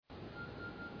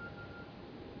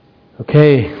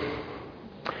Okay,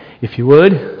 if you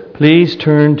would, please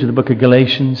turn to the book of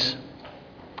Galatians,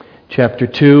 chapter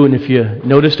 2. And if you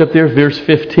noticed up there, verse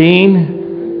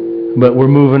 15, but we're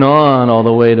moving on all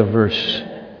the way to verse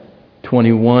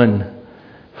 21,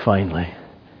 finally.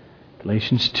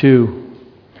 Galatians 2,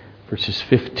 verses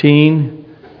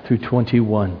 15 through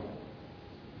 21.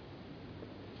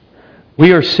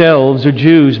 We ourselves are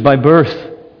Jews by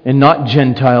birth and not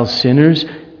Gentile sinners.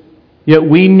 Yet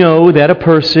we know that a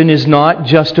person is not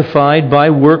justified by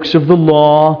works of the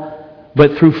law,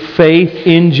 but through faith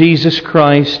in Jesus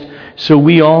Christ. So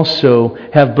we also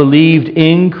have believed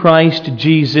in Christ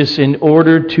Jesus in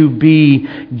order to be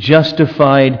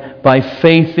justified by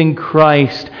faith in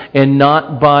Christ and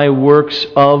not by works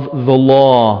of the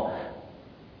law.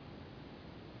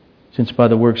 Since by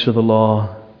the works of the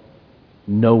law,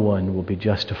 no one will be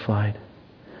justified.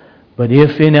 But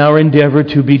if in our endeavor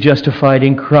to be justified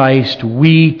in Christ,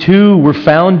 we too were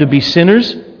found to be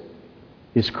sinners,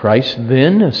 is Christ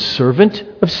then a servant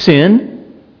of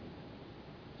sin?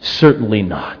 Certainly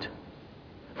not.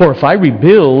 For if I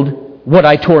rebuild what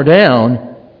I tore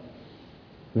down,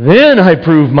 then I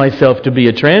prove myself to be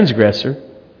a transgressor.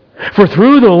 For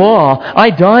through the law I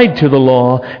died to the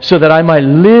law so that I might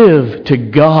live to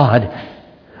God.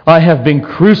 I have been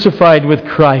crucified with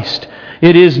Christ.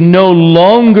 It is no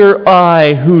longer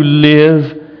I who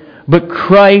live, but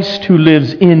Christ who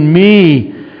lives in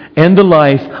me. And the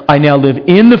life I now live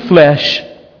in the flesh,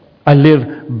 I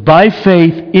live by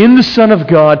faith in the Son of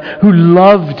God who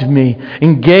loved me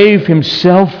and gave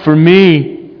Himself for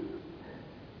me.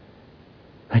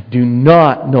 I do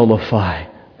not nullify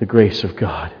the grace of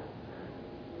God.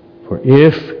 For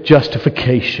if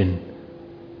justification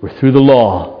were through the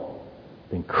law,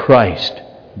 then Christ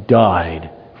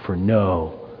died for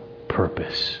no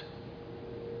purpose.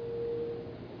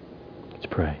 Let's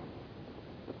pray.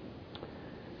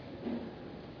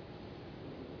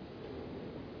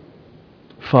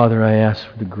 Father, I ask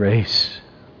for the grace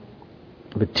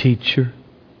of a teacher,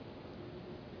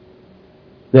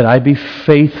 that I be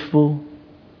faithful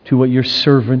to what your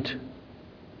servant,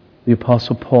 the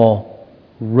Apostle Paul,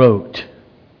 wrote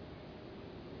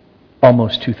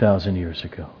almost 2,000 years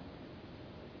ago.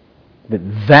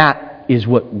 That is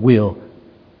what will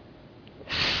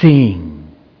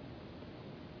sing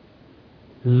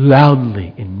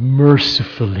loudly and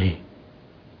mercifully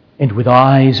and with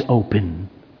eyes open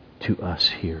to us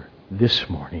here this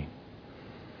morning.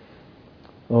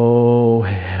 Oh,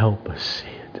 help us see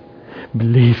it,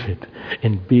 believe it,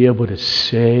 and be able to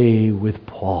say with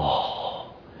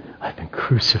Paul, I've been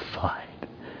crucified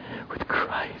with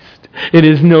Christ. It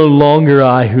is no longer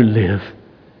I who live,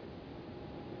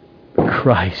 but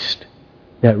Christ,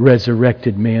 that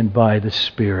resurrected man by the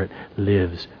Spirit,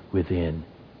 lives within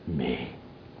me.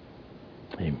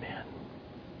 Amen.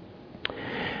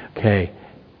 Okay.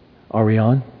 Are we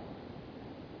on?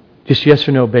 Just yes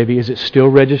or no, baby. Is it still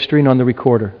registering on the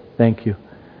recorder? Thank you.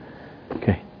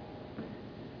 Okay.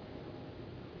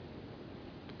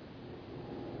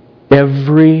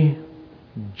 Every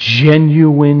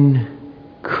genuine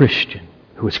Christian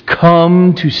who has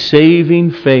come to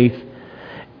saving faith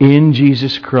in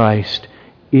Jesus Christ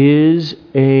is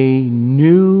a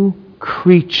new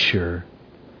creature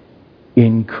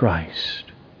in Christ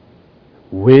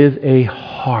with a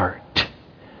heart,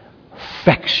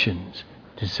 affections,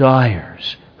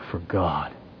 desires for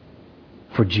God,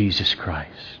 for Jesus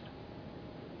Christ.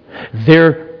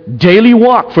 Their daily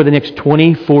walk for the next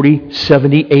 20, 40,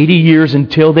 70, 80 years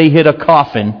until they hit a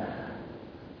coffin,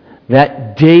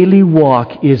 that daily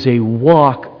walk is a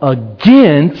walk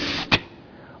against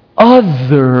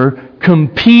other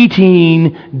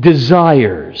competing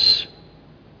desires.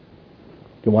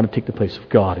 You want to take the place of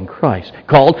God in Christ,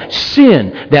 called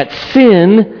sin. That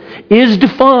sin is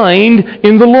defined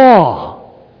in the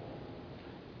law,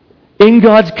 in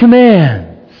God's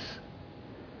commands.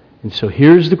 And so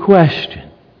here's the question.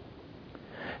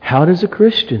 How does a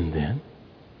Christian then,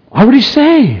 already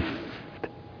saved,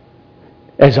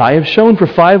 as I have shown for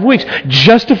 5 weeks,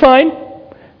 justified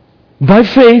by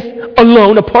faith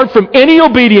alone, apart from any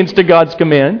obedience to God's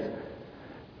commands.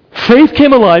 Faith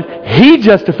came alive. He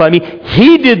justified me.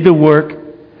 He did the work.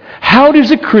 How does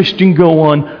a Christian go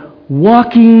on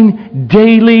walking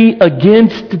daily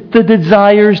against the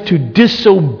desires to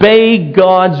disobey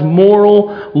God's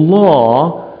moral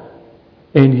law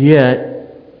and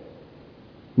yet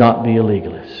not be a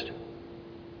legalist?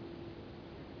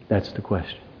 That's the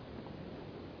question.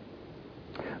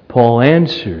 Paul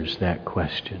answers that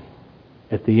question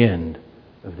at the end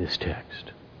of this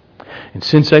text. And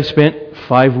since I spent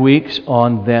 5 weeks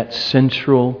on that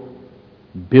central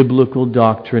biblical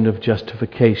doctrine of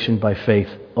justification by faith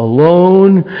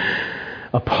alone,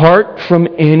 apart from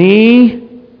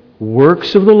any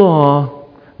works of the law.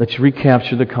 Let's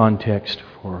recapture the context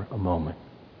for a moment.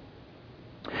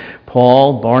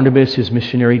 Paul, Barnabas, his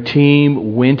missionary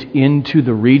team went into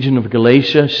the region of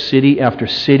Galatia, city after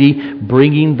city,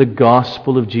 bringing the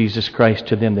gospel of Jesus Christ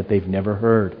to them that they've never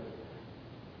heard.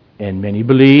 And many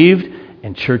believed,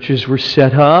 and churches were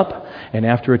set up. And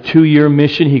after a 2-year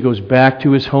mission, he goes back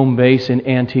to his home base in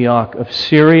Antioch of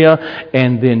Syria.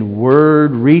 And then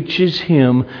word reaches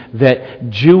him that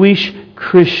Jewish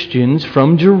Christians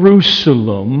from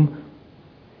Jerusalem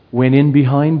went in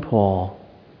behind Paul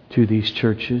to these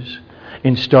churches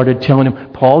and started telling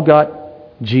him, Paul got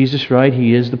Jesus right.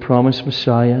 He is the promised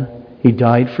Messiah. He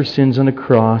died for sins on a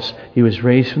cross. He was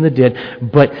raised from the dead.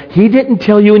 But he didn't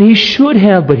tell you, and he should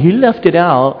have, but he left it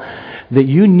out, that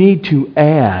you need to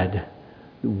add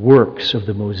the works of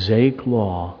the Mosaic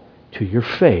law to your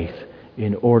faith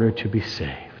in order to be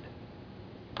saved.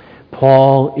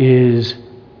 Paul is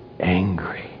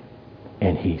angry,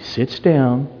 and he sits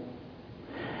down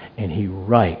and he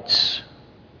writes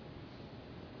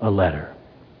a letter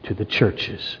to the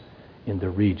churches in the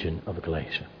region of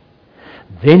Galatia.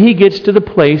 Then he gets to the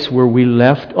place where we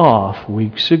left off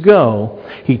weeks ago.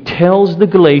 He tells the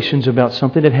Galatians about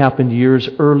something that happened years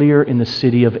earlier in the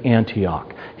city of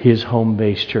Antioch, his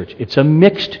home-based church. It's a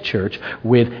mixed church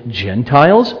with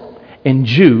Gentiles and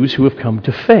Jews who have come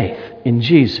to faith in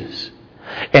Jesus.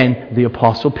 And the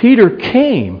Apostle Peter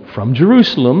came from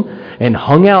Jerusalem and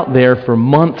hung out there for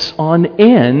months on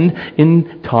end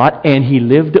and taught, and he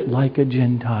lived like a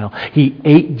Gentile. He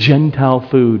ate Gentile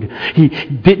food. He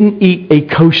didn't eat a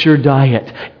kosher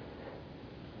diet,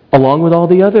 along with all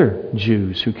the other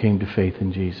Jews who came to faith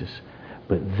in Jesus.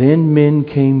 But then men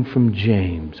came from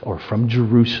James, or from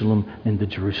Jerusalem, and the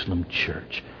Jerusalem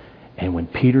church. And when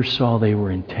Peter saw they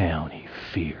were in town, he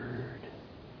feared.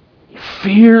 He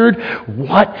feared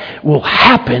what will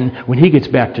happen when he gets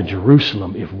back to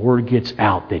Jerusalem if word gets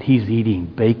out that he's eating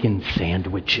bacon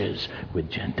sandwiches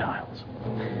with Gentiles.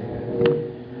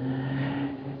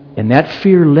 And that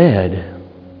fear led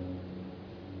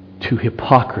to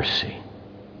hypocrisy.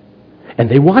 And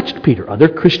they watched Peter, other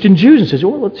Christian Jews, and says,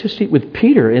 well, let's just eat with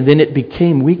Peter. And then it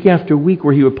became week after week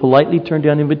where he would politely turn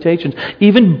down invitations.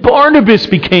 Even Barnabas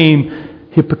became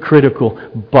hypocritical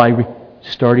by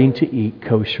starting to eat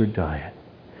kosher diet.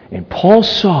 And Paul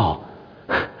saw,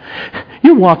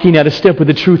 you're walking out of step with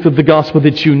the truth of the gospel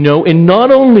that you know. And not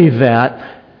only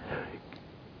that,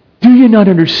 do you not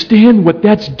understand what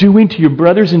that's doing to your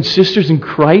brothers and sisters in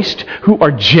Christ who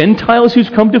are Gentiles who's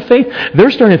come to faith?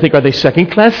 They're starting to think, are they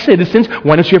second-class citizens?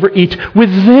 Why don't you ever eat with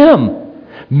them?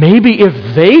 Maybe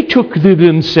if they took to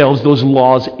themselves those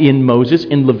laws in Moses,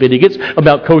 in Leviticus,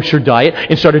 about kosher diet,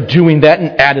 and started doing that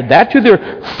and added that to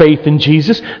their faith in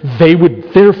Jesus, they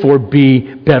would therefore be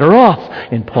better off.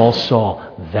 And Paul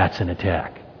saw that's an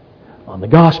attack on the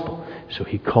gospel. So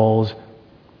he calls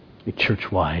a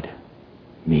church-wide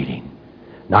meeting.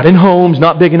 Not in homes,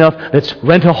 not big enough. Let's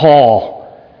rent a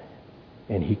hall.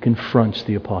 And he confronts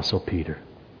the Apostle Peter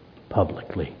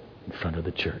publicly in front of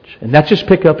the church. And that's just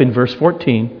pick up in verse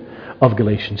 14 of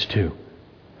Galatians 2.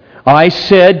 I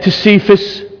said to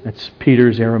Cephas, that's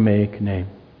Peter's Aramaic name,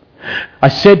 I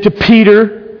said to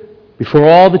Peter before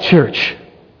all the church,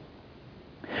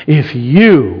 if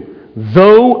you,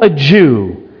 though a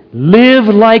Jew, live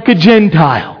like a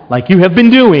Gentile, like you have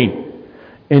been doing,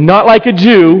 and not like a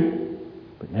Jew,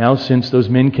 but now since those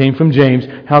men came from James,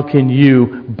 how can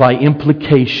you, by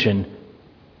implication,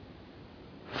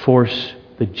 force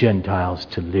the Gentiles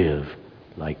to live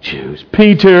like Jews?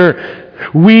 Peter,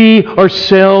 we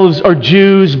ourselves are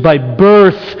Jews by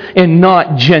birth and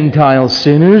not Gentile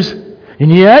sinners.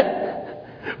 And yet,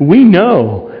 we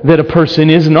know that a person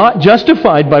is not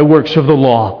justified by works of the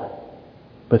law,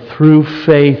 but through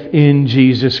faith in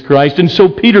Jesus Christ. And so,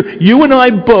 Peter, you and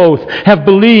I both have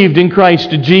believed in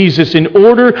Christ Jesus in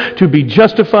order to be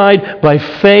justified by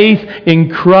faith in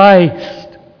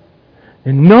Christ,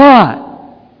 and not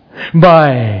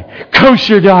by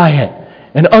kosher diet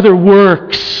and other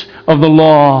works of the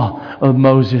law of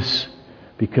Moses.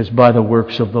 Because by the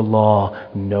works of the law,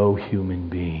 no human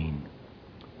being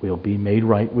will be made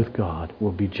right with God,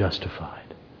 will be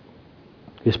justified.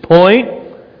 His point,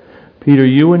 Peter,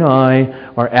 you and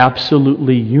I are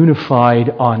absolutely unified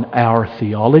on our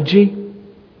theology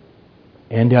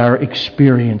and our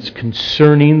experience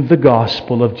concerning the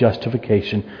gospel of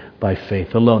justification by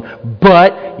faith alone.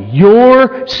 But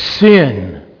your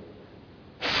sin,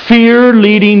 fear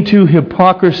leading to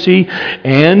hypocrisy,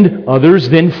 and others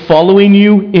then following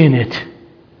you in it,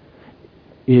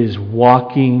 is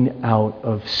walking out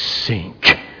of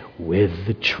sync with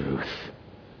the truth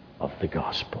of the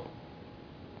gospel.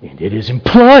 And it is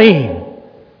implying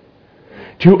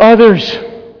to others,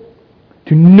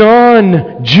 to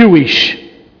non-Jewish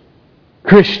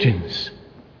Christians,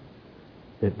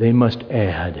 that they must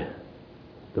add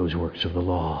those works of the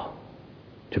law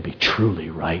to be truly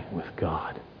right with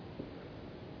God.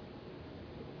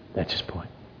 That's his point.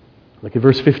 Look at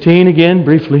verse 15 again,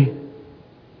 briefly.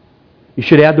 You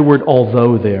should add the word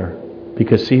although there,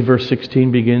 because see, verse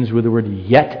 16 begins with the word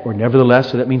yet or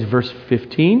nevertheless, so that means verse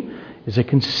 15 is a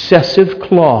concessive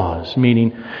clause,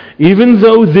 meaning even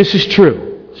though this is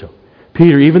true. So,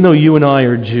 Peter, even though you and I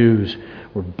are Jews,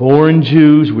 we're born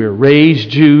Jews, we're raised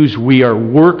Jews, we are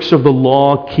works of the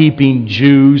law keeping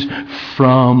Jews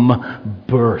from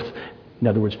birth. In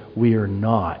other words, we are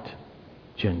not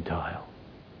Gentile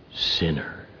sinners.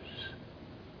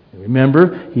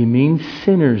 Remember, he means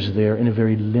sinners there in a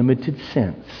very limited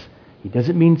sense. He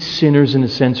doesn't mean sinners in a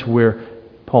sense where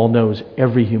Paul knows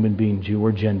every human being, Jew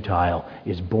or Gentile,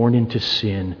 is born into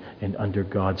sin and under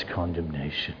God's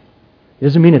condemnation. He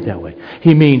doesn't mean it that way.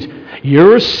 He means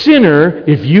you're a sinner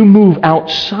if you move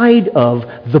outside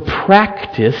of the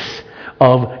practice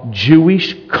of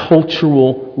Jewish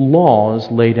cultural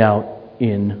laws laid out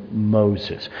in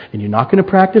Moses. And you're not going to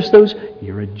practice those,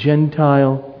 you're a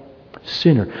Gentile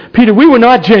sinner. Peter, we were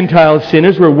not Gentile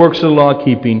sinners, we're works of the law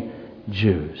keeping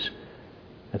Jews.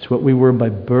 That's what we were by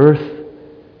birth.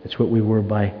 That's what we were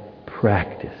by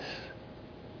practice.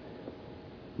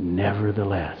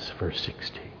 Nevertheless, verse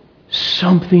 16,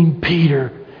 something,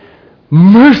 Peter,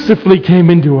 mercifully came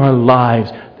into our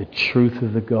lives, the truth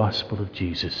of the gospel of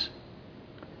Jesus.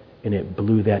 And it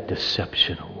blew that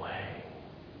deception away,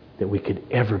 that we could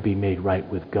ever be made right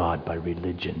with God by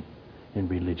religion and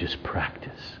religious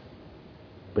practice.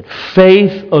 But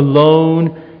faith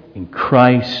alone in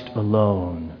Christ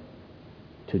alone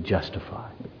to justify.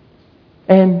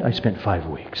 And I spent 5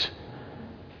 weeks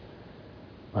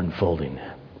unfolding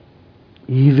that.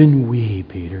 Even we,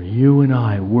 Peter, you and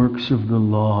I, works of the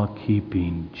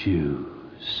law-keeping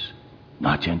Jews,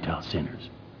 not Gentile sinners,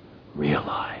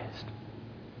 realized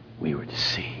we were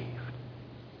deceived.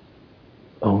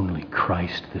 Only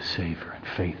Christ the Savior and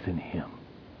faith in Him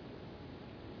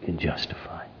can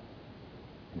justify.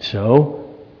 And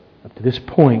so, up to this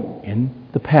point in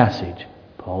the passage,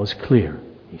 Paul is clear.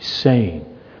 He's saying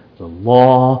the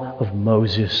law of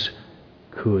Moses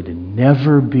could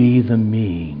never be the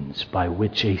means by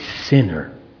which a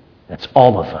sinner, that's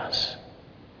all of us,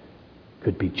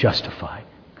 could be justified,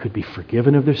 could be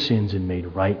forgiven of their sins and made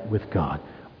right with God.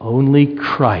 Only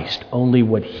Christ, only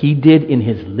what He did in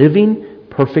His living,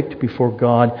 perfect before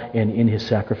God, and in His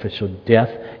sacrificial death,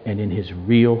 and in His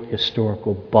real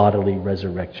historical bodily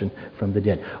resurrection from the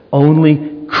dead.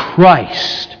 Only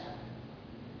Christ.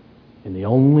 And the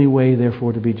only way,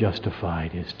 therefore, to be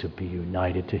justified is to be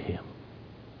united to Him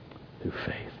through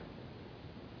faith.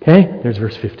 Okay? There's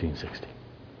verse 15, 16.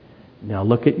 Now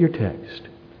look at your text.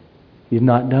 He's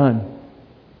not done.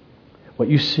 What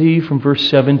you see from verse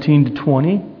 17 to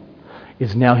 20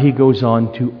 is now he goes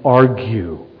on to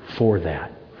argue for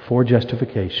that, for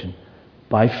justification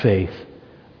by faith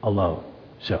alone.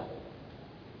 So,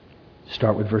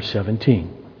 start with verse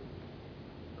 17.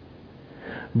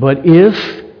 But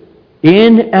if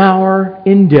in our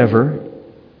endeavor,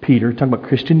 Peter, talking about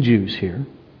Christian Jews here,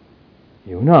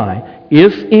 you and I,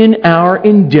 if in our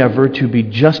endeavor to be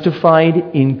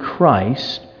justified in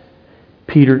Christ,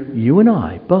 Peter, you and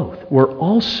I both were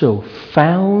also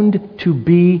found to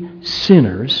be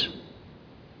sinners,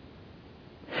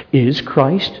 is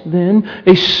Christ then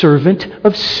a servant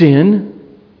of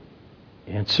sin?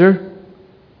 Answer,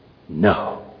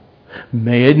 no.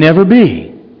 May it never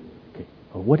be. Okay.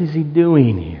 Well, what is he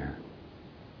doing here?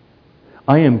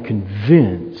 I am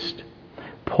convinced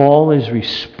Paul is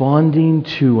responding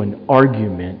to an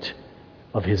argument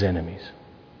of his enemies,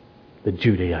 the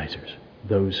Judaizers,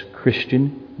 those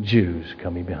Christian Jews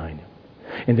coming behind him.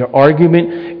 And their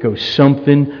argument goes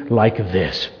something like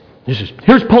this.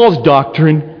 Here's Paul's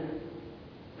doctrine.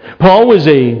 Paul was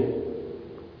a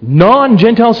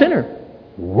non-Gentile sinner,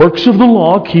 works of the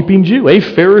law keeping Jew, a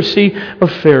Pharisee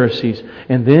of Pharisees.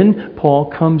 And then Paul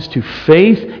comes to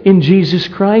faith in Jesus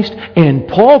Christ, and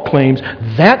Paul claims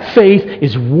that faith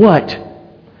is what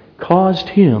caused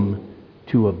him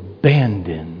to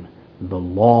abandon the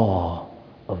law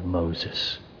of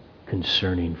Moses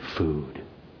concerning food.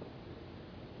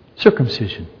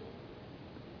 Circumcision,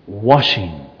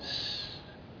 washings,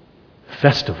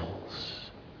 festivals,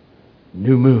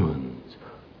 new moons.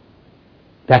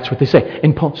 That's what they say.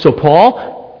 And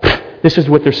Paul, this is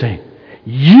what they're saying.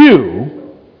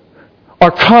 You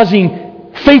are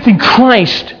causing faith in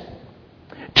Christ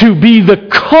to be the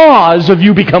cause of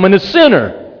you becoming a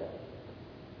sinner.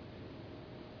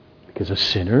 Because a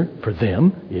sinner, for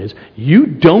them, is you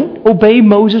don't obey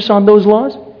Moses on those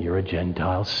laws, you're a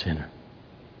Gentile sinner.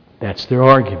 That's their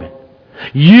argument.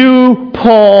 You,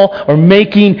 Paul, are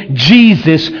making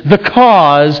Jesus the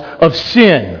cause of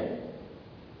sin.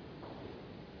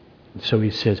 And so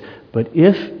he says, but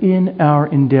if in our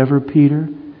endeavor, Peter,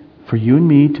 for you and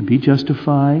me to be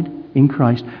justified in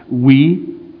Christ,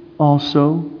 we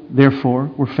also, therefore,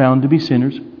 were found to be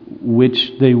sinners,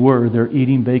 which they were. They're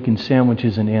eating bacon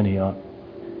sandwiches in Antioch.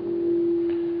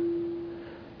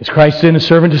 Is Christ then a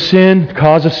servant of sin, the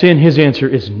cause of sin? His answer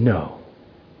is no.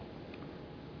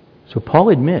 So Paul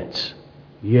admits,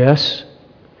 yes,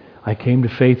 I came to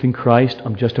faith in Christ.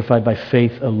 I'm justified by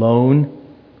faith alone.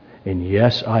 And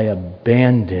yes, I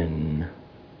abandon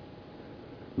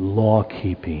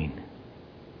law-keeping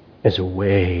as a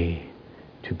way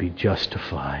to be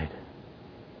justified.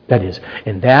 That is,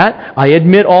 and that, I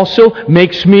admit, also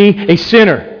makes me a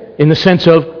sinner in the sense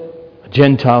of a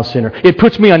Gentile sinner. It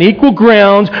puts me on equal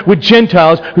grounds with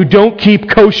Gentiles who don't keep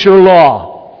kosher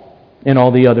law and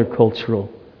all the other cultural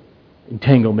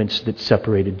entanglements that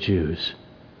separated Jews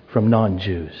from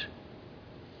non-Jews.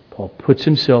 Paul puts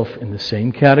himself in the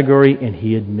same category and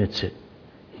he admits it.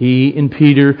 He and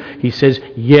Peter, he says,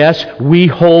 yes, we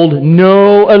hold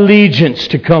no allegiance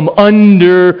to come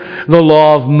under the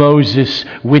law of Moses,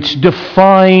 which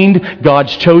defined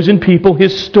God's chosen people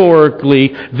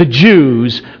historically, the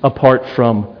Jews, apart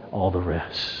from all the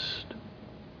rest.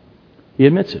 He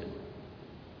admits it.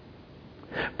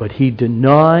 But he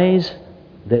denies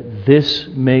that this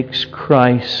makes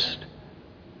Christ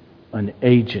an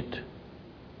agent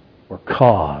or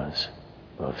cause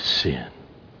of sin.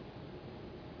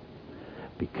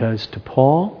 Because to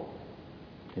Paul,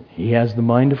 he has the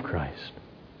mind of Christ,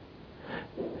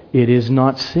 it is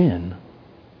not sin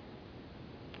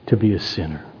to be a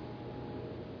sinner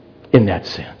in that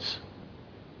sense.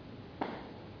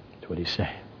 That's what he's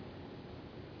saying.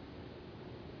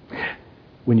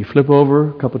 When you flip over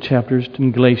a couple chapters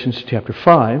to Galatians chapter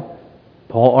 5,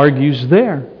 Paul argues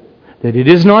there that it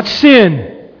is not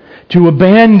sin to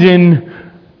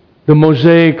abandon the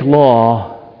Mosaic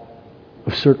law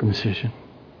of circumcision,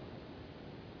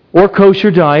 or kosher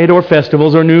diet, or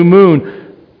festivals, or new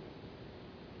moon.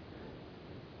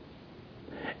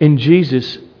 In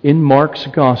Jesus, in Mark's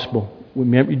Gospel, do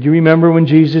you remember when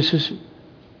Jesus is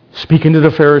speaking to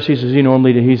the Pharisees as he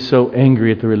normally did? He's so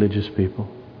angry at the religious people.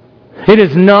 It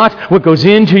is not what goes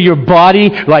into your body,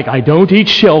 like I don't eat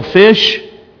shellfish,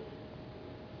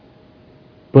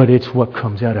 but it's what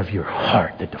comes out of your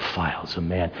heart that defiles a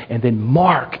man. And then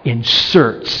Mark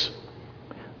inserts,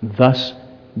 thus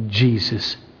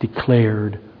Jesus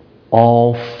declared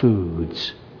all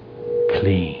foods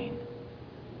clean,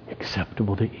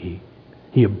 acceptable to eat.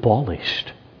 He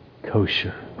abolished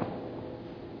kosher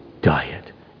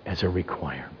diet as a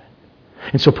requirement.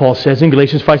 And so Paul says in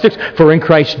Galatians 5:6, for in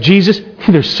Christ Jesus,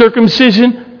 neither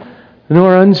circumcision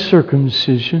nor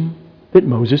uncircumcision that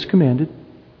Moses commanded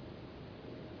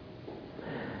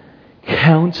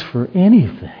counts for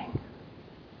anything,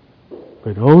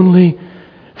 but only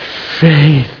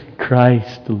faith in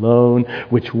Christ alone,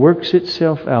 which works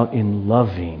itself out in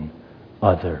loving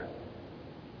other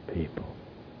people.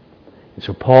 And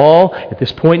so Paul, at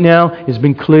this point now, has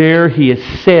been clear. He has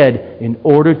said, in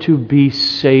order to be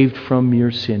saved from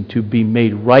your sin, to be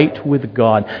made right with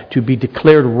God, to be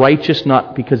declared righteous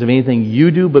not because of anything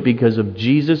you do, but because of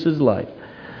Jesus' life,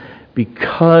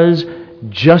 because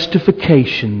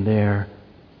justification there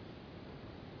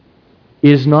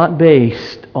is not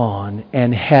based on,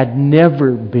 and had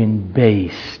never been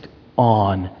based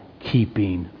on,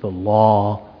 keeping the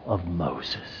law of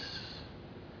Moses.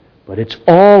 But it's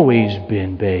always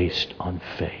been based on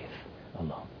faith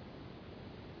alone.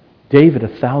 David,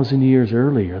 1,000 years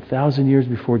earlier, 1,000 years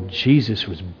before Jesus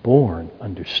was born,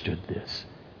 understood this.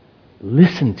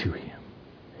 Listen to him.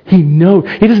 He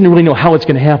doesn't really know how it's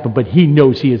going to happen, but he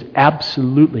knows he is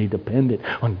absolutely dependent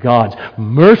on God's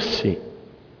mercy.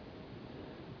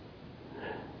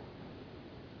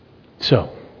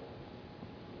 So,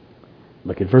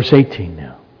 look at verse 18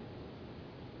 now.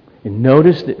 And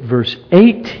notice that verse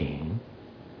 18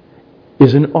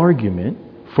 is an argument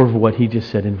for what he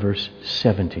just said in verse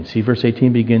 17. See, verse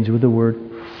 18 begins with the word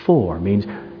for, means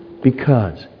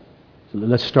because. So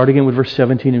let's start again with verse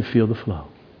 17 and feel the flow.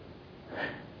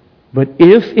 But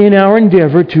if in our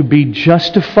endeavor to be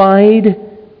justified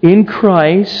in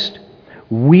Christ,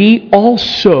 we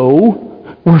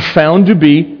also were found to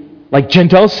be like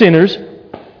Gentile sinners,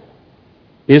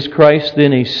 is Christ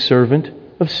then a servant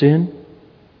of sin?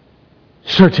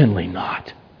 Certainly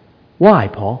not. Why,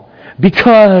 Paul?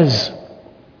 Because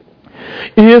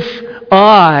if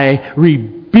I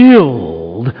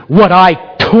rebuild what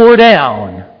I tore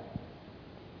down,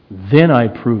 then I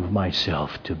prove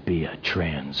myself to be a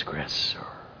transgressor.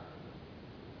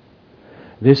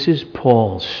 This is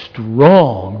Paul's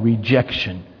strong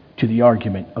rejection to the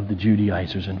argument of the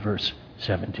Judaizers in verse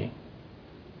 17.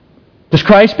 Does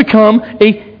Christ become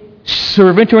a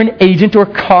servant or an agent or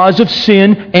cause of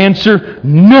sin? Answer,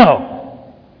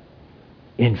 no.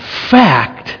 In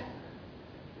fact,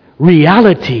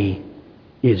 reality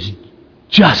is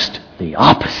just the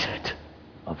opposite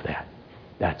of that.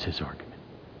 That's his argument.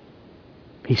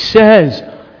 He says,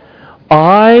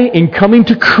 I, in coming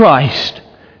to Christ,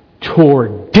 tore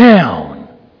down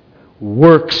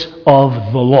works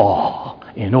of the law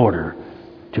in order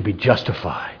to be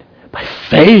justified by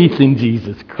faith in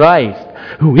Jesus Christ,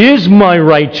 who is my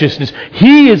righteousness.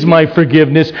 He is my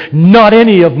forgiveness, not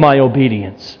any of my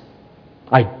obedience.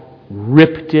 I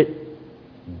ripped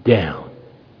it down.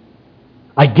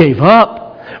 I gave up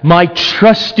my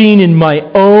trusting in my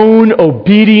own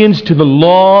obedience to the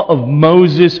law of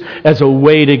Moses as a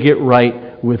way to get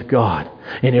right with God.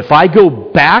 And if I go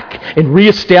back and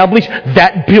reestablish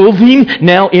that building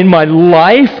now in my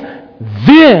life,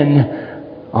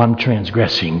 then I'm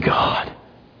transgressing God.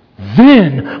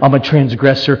 Then I'm a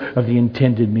transgressor of the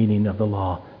intended meaning of the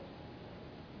law.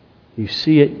 You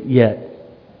see it yet?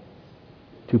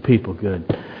 Two people, good.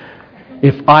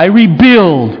 If I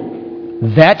rebuild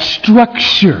that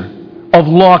structure of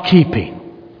law-keeping,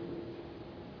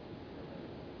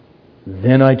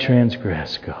 then I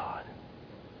transgress God.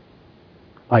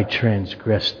 I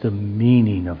transgress the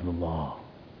meaning of the law.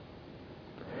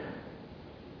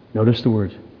 Notice the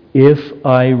words. If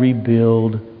I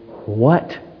rebuild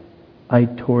what I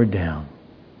tore down.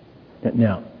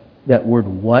 Now, that word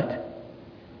what,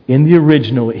 in the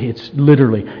original, it's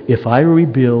literally, if I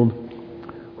rebuild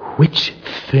which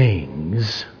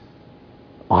things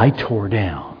I tore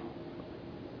down.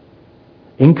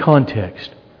 In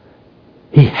context,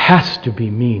 he has to be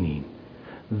meaning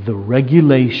the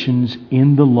regulations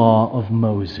in the law of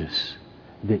Moses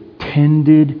that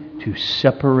tended to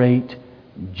separate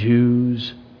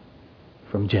Jews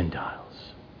from Gentiles.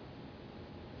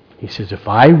 He says, if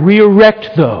I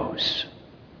re-erect those,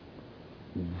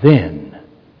 then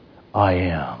I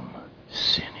am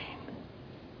sinning.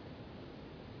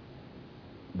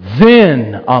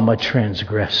 Then I'm a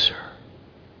transgressor.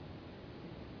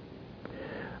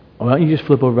 Why don't you just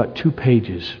flip over about 2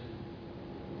 pages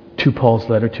to Paul's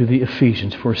letter to the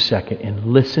Ephesians for a second and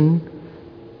listen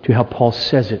to how Paul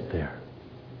says it there.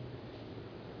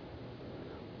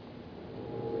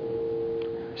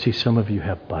 See, some of you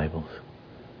have Bibles.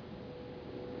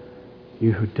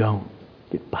 You who don't,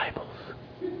 get Bibles.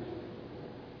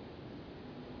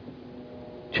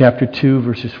 Chapter 2,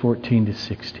 verses 14 to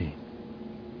 16.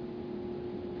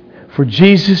 For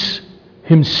Jesus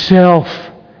Himself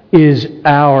is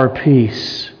our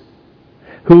peace,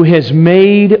 who has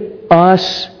made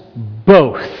us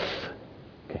both.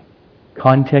 Okay.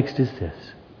 Context is this.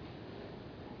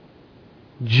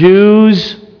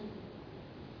 Jews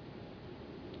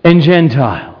and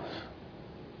Gentiles.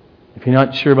 If you're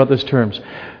not sure about those terms,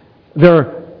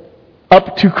 they're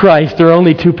up to Christ. There are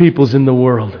only 2 peoples in the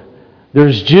world.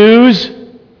 There's Jews,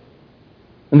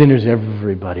 and then there's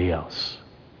everybody else,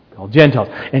 called Gentiles.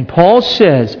 And Paul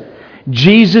says,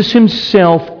 Jesus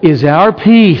Himself is our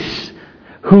peace,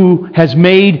 who has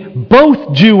made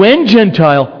both Jew and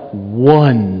Gentile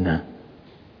one,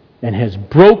 and has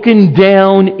broken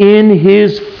down in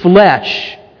His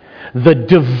flesh the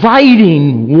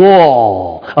dividing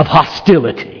wall of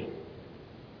hostility.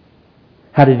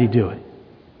 How did He do it?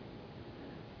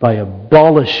 By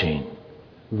abolishing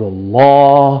the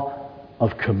law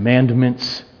of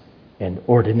commandments and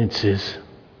ordinances,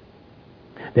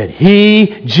 that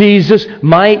He, Jesus,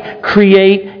 might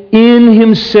create in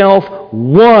Himself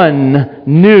one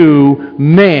new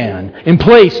man in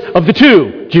place of the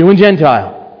 2, Jew and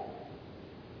Gentile,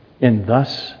 and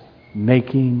thus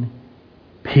making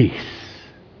peace.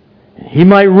 And He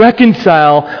might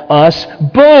reconcile us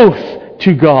both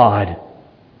to God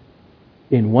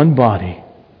in one body,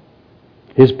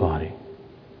 His body,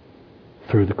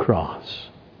 through the cross,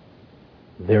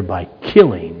 thereby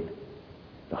killing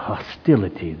the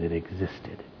hostility that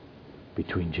existed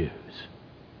between Jews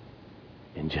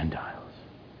and Gentiles.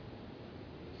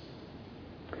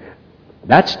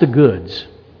 That's the goods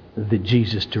that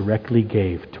Jesus directly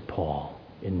gave to Paul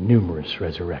in numerous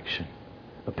resurrection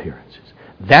appearances.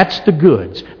 That's the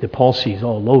goods that Paul sees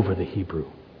all over the Hebrew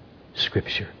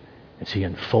Scripture as he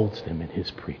unfolds them in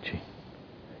his preaching.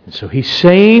 And so he's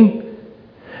saying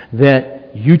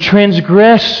that you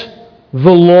transgress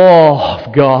the law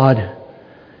of God.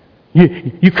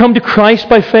 You come to Christ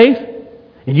by faith,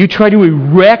 and you try to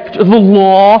erect the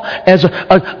law as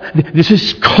this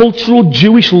is cultural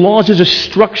Jewish laws as a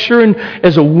structure and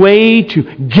as a way to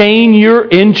gain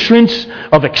your entrance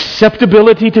of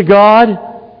acceptability to God.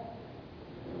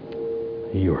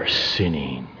 You are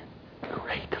sinning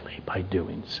greatly by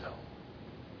doing so.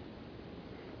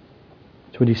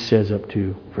 That's what he says up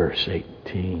to verse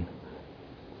 18.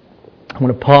 I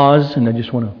want to pause and I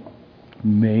just want to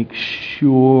make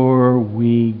sure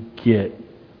we get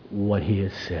what he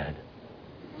has said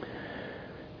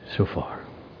so far.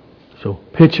 So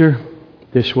picture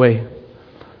this way.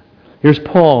 Here's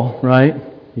Paul, right?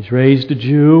 He's raised a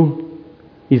Jew.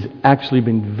 He's actually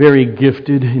been very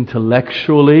gifted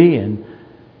intellectually, and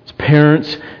his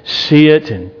parents see it,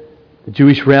 and the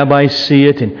Jewish rabbis see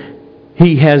it, and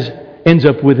he ends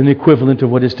up with an equivalent of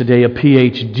what is today a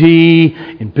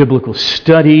PhD in biblical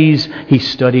studies. He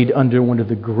studied under one of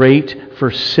the great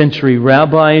first century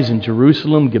rabbis in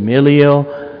Jerusalem,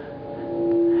 Gamaliel.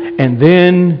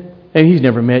 And he's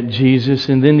never met Jesus.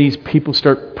 And then these people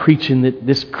start preaching that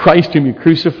this Christ whom you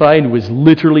crucified was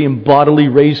literally and bodily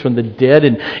raised from the dead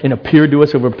and appeared to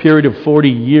us over a period of 40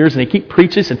 years. And they keep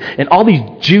preaching this. And all these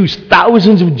Jews,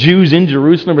 thousands of Jews in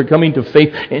Jerusalem are coming to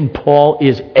faith. And Paul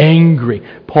is angry.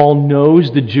 Paul knows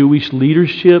the Jewish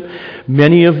leadership.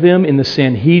 Many of them in the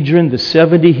Sanhedrin, the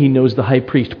 70, he knows the high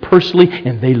priest personally.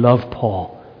 And they love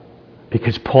Paul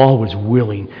because Paul was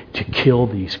willing to kill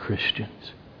these Christians.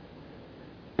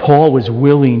 Paul was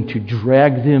willing to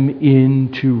drag them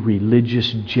into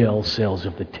religious jail cells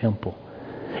of the temple.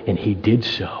 And he did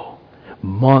so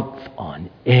month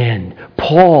on end.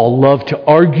 Paul loved to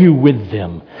argue with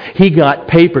them. He got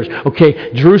papers.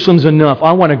 Okay, Jerusalem's enough.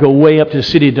 I want to go way up to the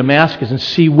city of Damascus and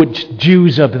see which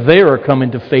Jews up there are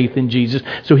coming to faith in Jesus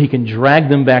so he can drag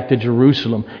them back to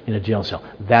Jerusalem in a jail cell.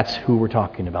 That's who we're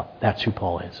talking about. That's who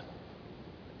Paul is.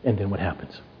 And then what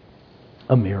happens?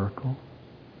 A miracle.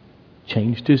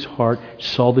 Changed his heart,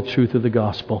 saw the truth of the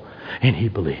gospel, and he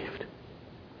believed.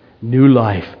 New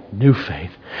life, new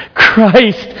faith.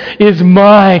 Christ is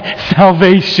my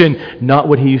salvation, not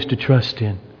what he used to trust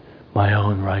in, my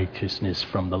own righteousness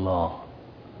from the law.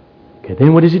 Okay,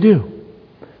 then what does he do?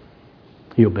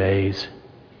 He obeys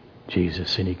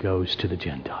Jesus and he goes to the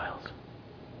Gentiles.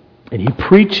 And he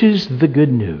preaches the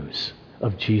good news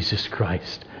of Jesus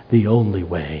Christ, the only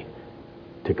way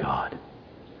to God.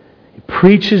 He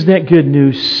preaches that good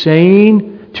news,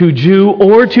 saying to Jew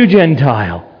or to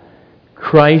Gentile,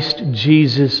 Christ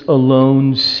Jesus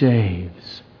alone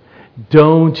saves.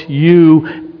 Don't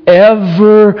you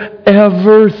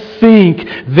ever think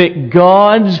that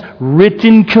God's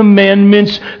written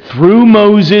commandments through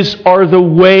Moses are the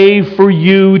way for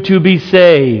you to be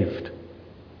saved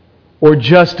or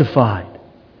justified.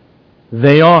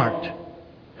 They aren't.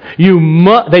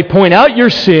 They point out your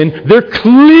sin. They're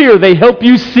clear. They help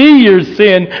you see your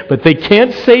sin, but they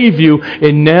can't save you.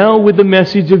 And now with the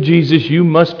message of Jesus, you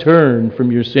must turn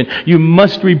from your sin. You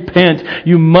must repent.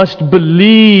 You must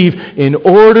believe in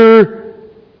order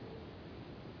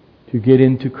to get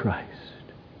into Christ.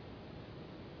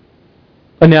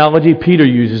 Analogy, Peter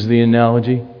uses the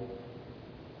analogy.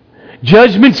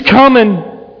 Judgment's coming.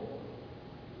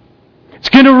 It's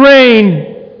going to rain.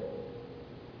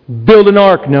 Build an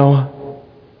ark, Noah.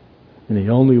 And the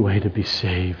only way to be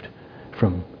saved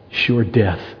from sure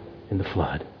death in the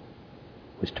flood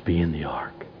was to be in the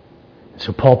ark.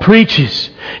 So Paul preaches,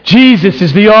 Jesus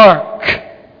is the ark.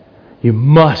 You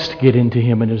must get into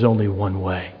Him, and there's only one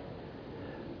way.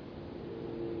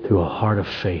 Through a heart of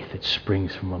faith that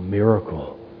springs from a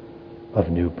miracle of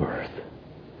new birth.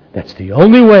 That's the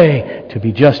only way to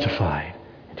be justified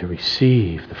and to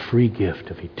receive the free gift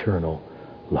of eternal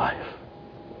life.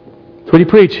 That's what he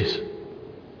preaches.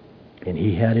 And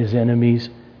he had his enemies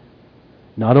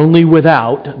not only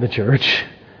without the church,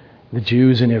 the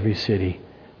Jews in every city,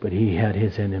 but he had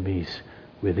his enemies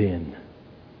within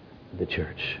the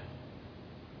church.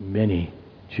 Many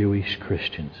Jewish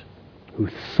Christians who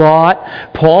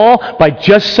thought, Paul, by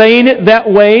just saying it that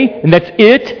way, and that's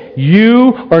it,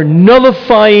 you are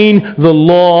nullifying the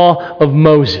law of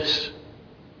Moses.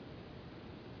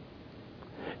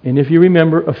 And if you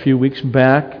remember a few weeks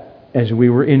back, as we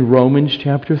were in Romans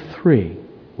chapter 3,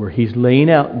 where he's laying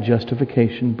out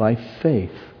justification by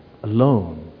faith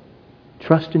alone.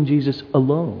 Trust in Jesus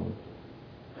alone.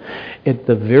 At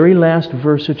the very last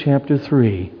verse of chapter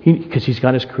 3, because he's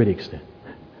got his critics then.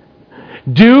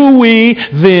 Do we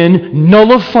then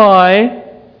nullify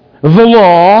the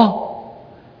law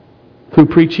through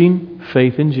preaching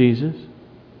faith in Jesus?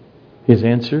 His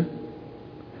answer,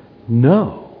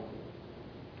 no.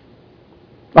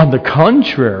 On the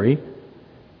contrary,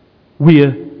 we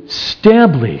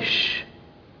establish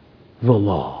the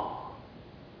law.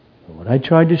 What I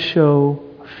tried to show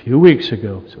a few weeks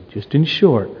ago, so just in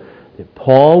short, that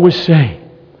Paul was saying,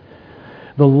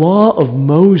 the law of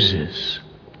Moses,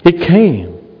 it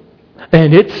came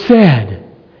and it said,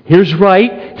 here's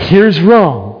right, here's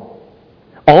wrong,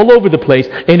 all over the place,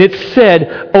 and it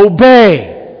said,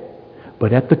 obey.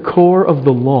 But at the core of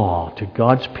the law to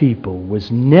God's people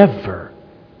was never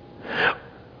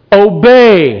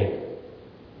obey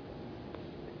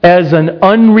as an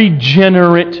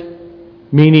unregenerate,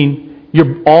 meaning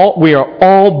we are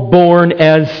all born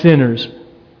as sinners.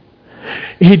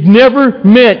 He'd never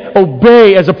meant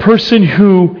obey as a person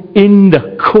who, in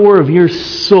the core of your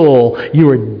soul, you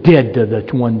are dead to the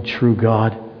one true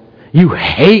God. You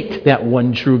hate that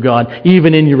one true God,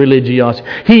 even in your religiosity.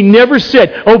 He never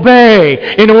said,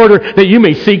 obey in order that you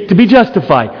may seek to be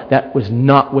justified. That was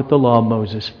not what the law of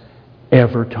Moses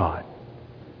ever taught.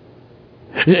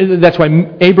 That's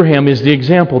why Abraham is the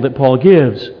example that Paul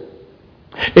gives.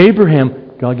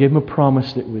 Abraham, God gave him a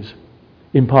promise that was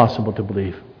impossible to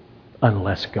believe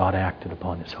unless God acted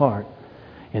upon his heart.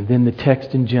 And then the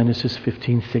text in Genesis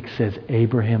 15:6 says,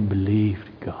 Abraham believed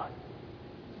God,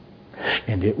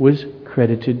 and it was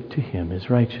credited to him as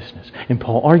righteousness. And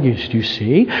Paul argues, do you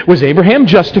see? Was Abraham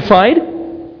justified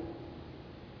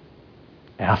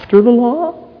after the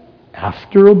law?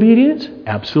 After obedience?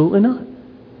 Absolutely not.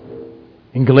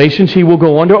 In Galatians, he will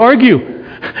go on to argue.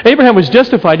 Abraham was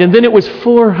justified, and then it was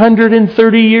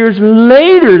 430 years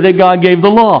later that God gave the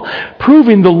law,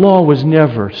 proving the law was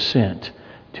never sent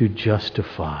to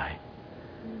justify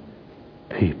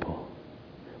people.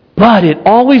 But it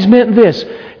always meant this.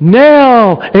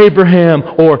 Now Abraham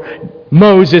or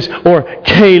Moses or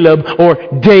Caleb or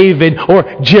David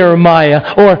or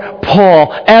Jeremiah or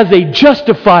Paul, as a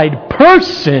justified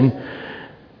person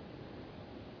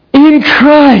in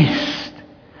Christ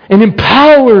and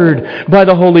empowered by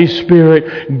the Holy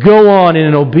Spirit, go on in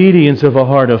an obedience of a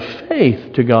heart of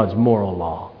faith to God's moral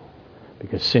law.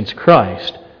 Because since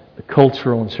Christ, the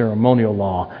cultural and ceremonial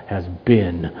law has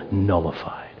been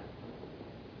nullified.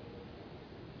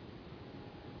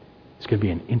 It's going to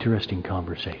be an interesting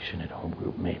conversation at home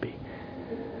group, maybe.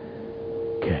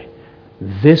 Okay.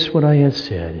 This, what I have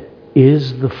said,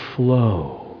 is the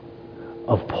flow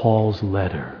of Paul's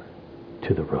letter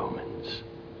to the Romans.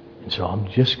 And so I'm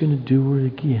just going to do it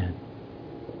again.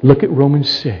 Look at Romans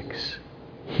 6.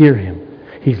 Hear him.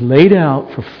 He's laid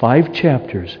out for 5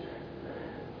 chapters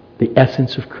the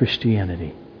essence of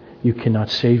Christianity. You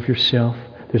cannot save yourself.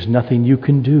 There's nothing you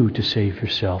can do to save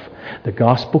yourself. The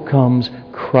gospel comes.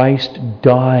 Christ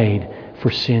died for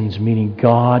sins, meaning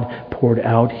God poured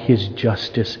out His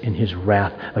justice and His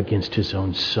wrath against His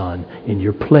own Son in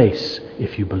your place,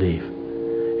 if you believe.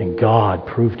 And God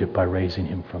proved it by raising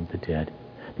Him from the dead.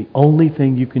 The only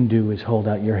thing you can do is hold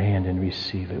out your hand and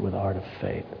receive it with a heart of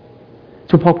faith.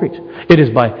 That's what Paul preached. It is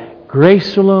by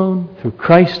grace alone, through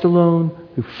Christ alone,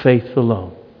 through faith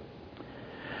alone.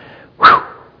 Whew.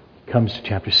 Comes to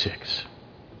chapter 6.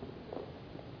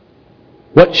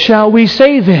 What shall we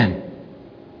say then?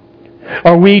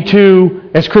 Are we to,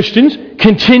 as Christians,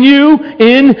 continue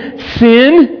in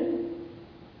sin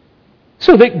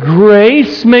so that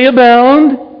grace may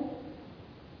abound?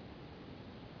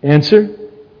 Answer: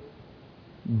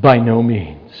 by no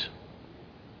means.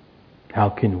 How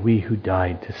can we who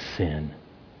died to sin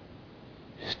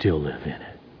still live in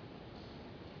it?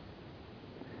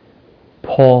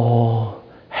 Paul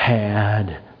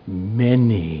had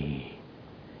many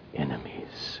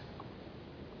enemies.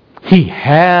 He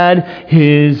had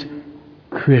his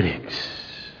critics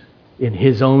in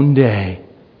his own day.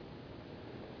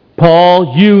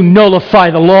 Paul, you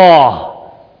nullify the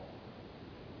law.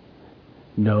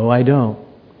 No, I don't.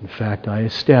 In fact, I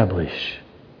establish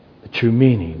the true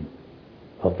meaning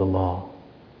of the law.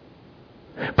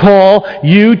 Paul,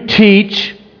 you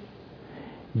teach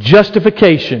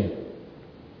justification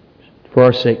for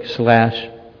our sake,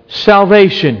 /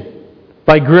 salvation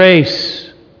by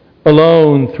grace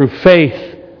alone, through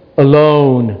faith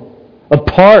alone,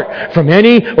 apart from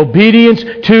any obedience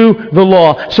to the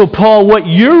law. So Paul, what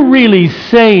you're really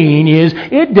saying is,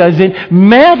 it doesn't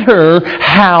matter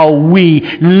how we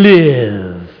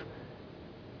live.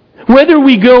 Whether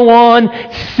we go on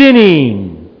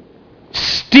sinning,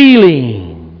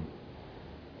 stealing,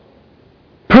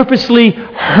 purposely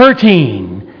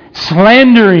hurting,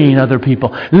 slandering other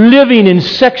people, living in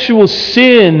sexual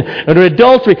sin or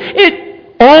adultery,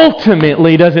 it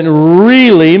ultimately doesn't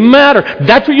really matter.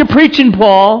 That's what you're preaching,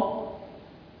 Paul.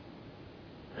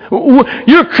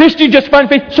 You're a Christian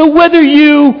justified in faith. So whether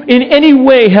you in any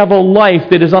way have a life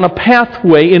that is on a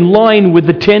pathway in line with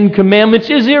the Ten Commandments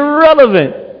is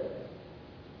irrelevant.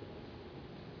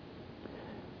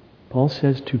 Paul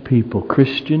says to people,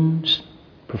 Christians,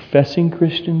 professing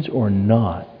Christians or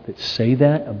not, that say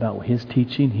that about his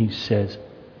teaching, he says,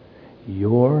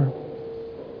 your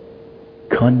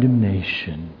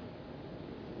condemnation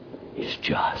is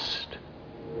just.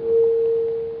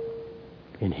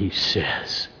 And he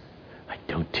says, I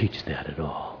don't teach that at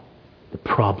all. The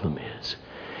problem is,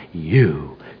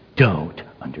 you don't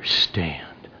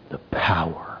understand the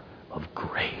power of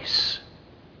grace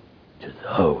to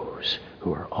those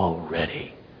who are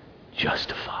already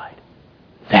justified.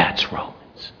 That's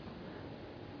Romans.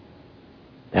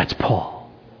 That's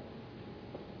Paul.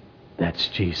 That's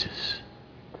Jesus.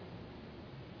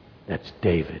 That's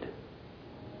David.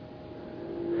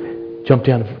 Jump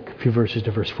down a few verses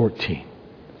to verse 14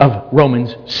 of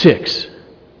Romans 6.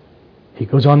 He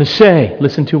goes on to say,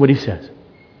 listen to what he says.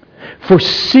 For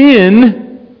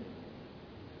sin,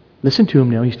 listen to him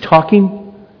now, he's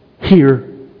talking here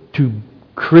to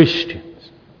Christians.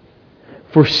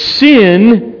 For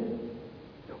sin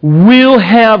will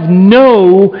have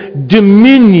no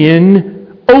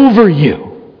dominion over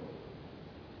you.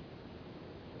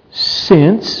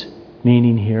 Since,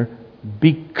 meaning here,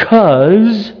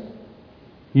 because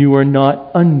you are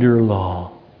not under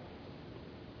law,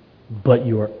 but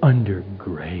you are under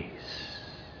grace.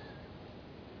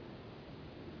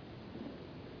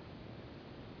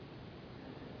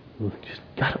 Just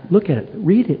gotta look at it,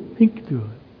 read it, think through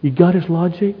it. You got his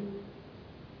logic?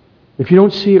 If you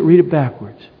don't see it, read it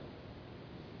backwards.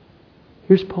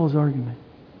 Here's Paul's argument.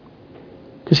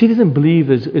 Because he doesn't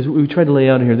believe, as we try to lay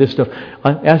out here, this stuff.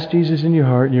 Ask Jesus in your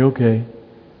heart and you're okay.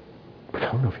 But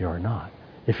I don't know if you are or not.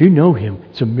 If you know Him,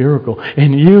 it's a miracle.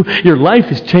 And your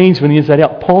life is changed from the inside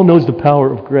out. Paul knows the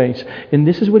power of grace. And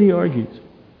this is what he argues.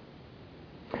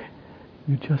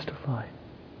 You're justified.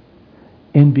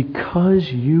 And because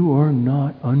you are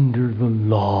not under the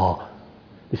law,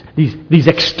 these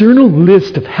external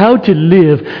lists of how to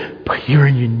live, but you're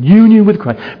in union with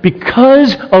Christ.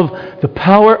 Because of the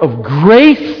power of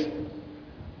grace.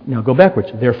 Now go backwards.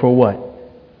 Therefore what?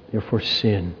 Therefore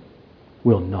sin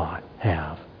will not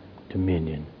have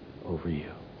dominion over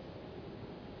you.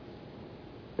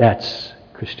 That's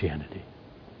Christianity.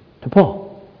 To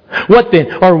Paul. What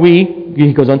then? Are we,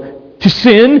 he goes on, to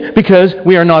sin because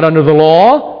we are not under the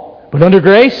law, but under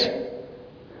grace?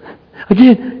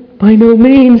 Again, by no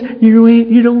means,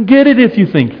 you don't get it if you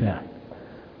think that.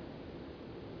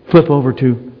 Flip over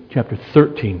to chapter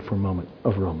 13 for a moment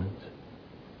of Romans.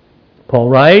 Paul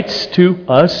writes to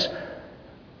us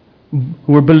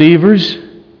who are believers,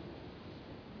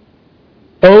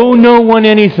 owe no one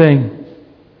anything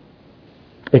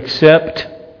except,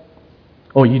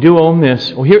 you do owe him this.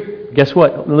 Here, guess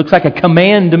what? It looks like a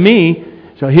command to me.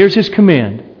 So here's his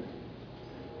command.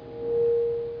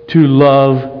 To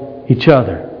love each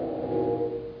other.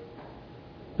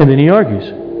 And then he argues.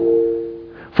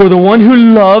 For the one who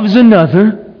loves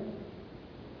another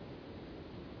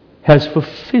has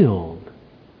fulfilled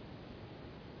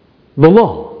the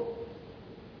law.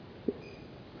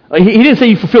 He didn't say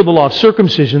you fulfill the law of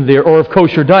circumcision there or of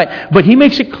kosher diet, but he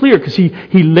makes it clear because he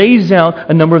lays out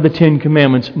a number of the Ten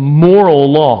Commandments,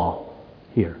 moral law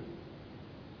here,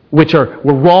 which were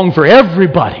wrong for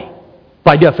everybody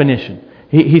by definition.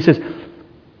 He says,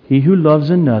 he who loves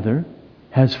another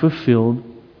has fulfilled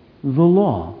the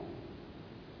law.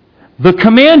 The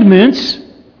commandments,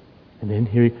 and then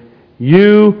here,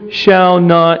 you shall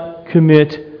not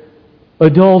commit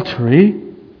adultery.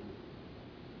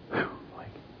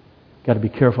 Got to be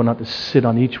careful not to sit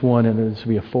on each one and this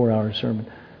will be a 4-hour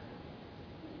sermon.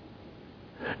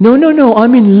 No,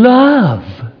 I'm in love.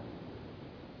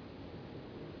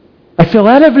 I fell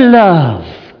out of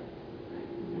love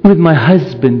with my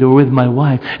husband or with my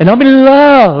wife. And I'm in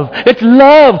love. It's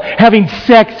love having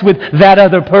sex with that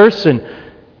other person.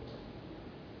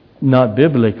 Not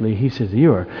biblically. He says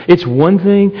you are. It's one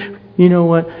thing, you know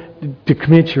what, to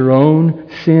commit your own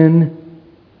sin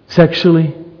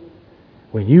sexually.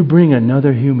 When you bring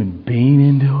another human being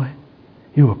into it,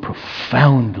 you are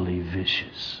profoundly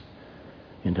vicious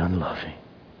and unloving.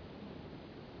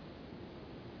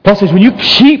 Paul says when you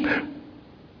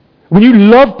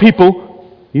love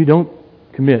people, you don't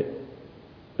commit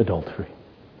adultery.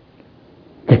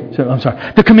 Okay, so I'm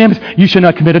sorry. The commandments, you shall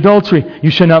not commit adultery, you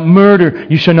shall not murder,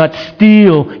 you shall not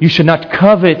steal, you shall not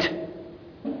covet.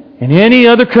 And any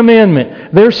other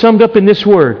commandment, they're summed up in this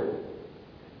word.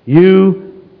 You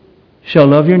shall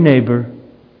love your neighbor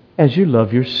as you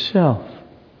love yourself.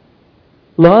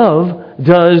 Love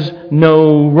does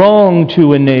no wrong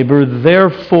to a neighbor.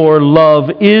 Therefore, love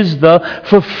is the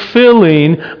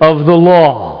fulfilling of the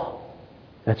law.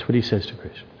 That's what he says to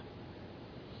Christians.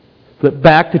 Flip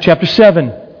back to chapter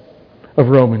 7 of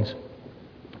Romans.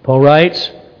 Paul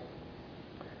writes,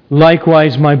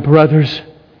 "Likewise, my brothers,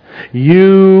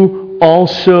 you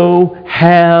also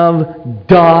have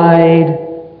died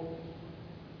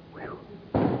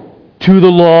to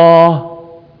the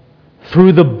law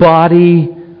through the body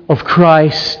of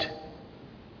Christ."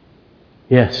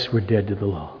 Yes, we're dead to the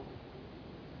law.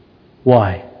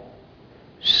 Why?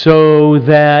 So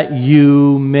that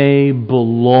you may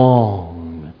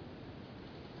belong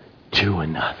to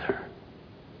another,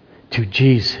 to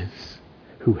Jesus,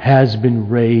 who has been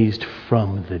raised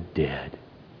from the dead.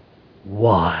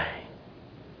 Why?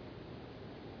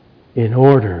 In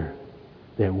order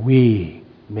that we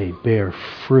may bear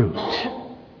fruit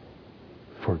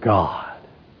for God.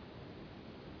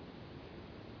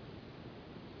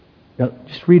 Now,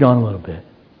 just read on a little bit.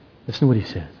 Listen to what he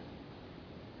says.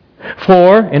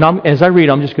 As I read,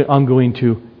 I'm going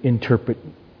to interpret.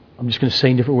 I'm just going to say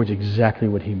in different words exactly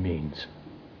what he means.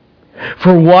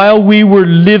 For while we were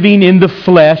living in the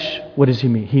flesh, what does he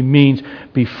mean? He means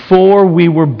before we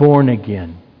were born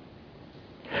again.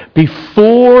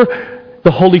 Before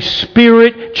the Holy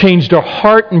Spirit changed our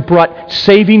heart and brought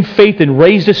saving faith and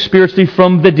raised us spiritually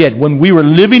from the dead. When we were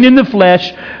living in the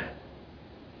flesh,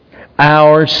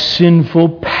 our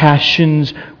sinful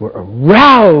passions were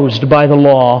aroused by the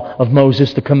law of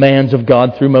Moses, the commands of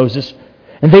God through Moses.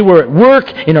 And they were at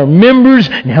work in our members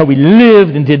and how we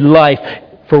lived and did life.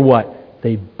 For what?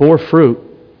 They bore fruit.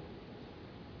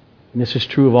 And this is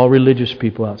true of all religious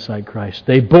people outside Christ.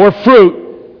 They bore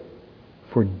fruit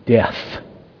for death.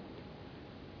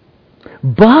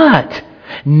 But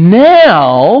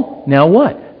now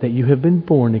what? That you have been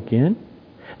born again,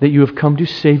 that you have come to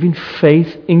saving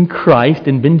faith in Christ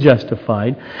and been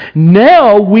justified.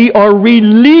 Now we are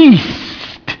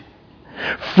released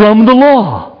from the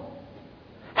law.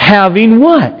 Having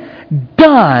what?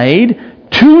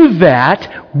 Died to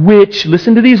that which,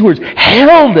 listen to these words,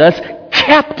 held us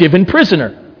captive and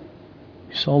prisoner.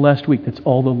 You saw last week, that's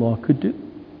all the law could do.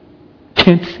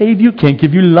 Can't save you, can't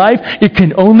give you life. It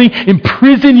can only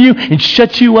imprison you and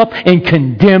shut you up and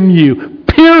condemn you.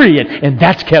 Period. And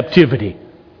that's captivity.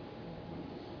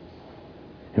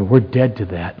 And we're dead to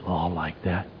that law like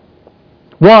that.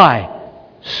 Why?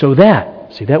 So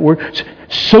that, see that word?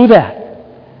 So that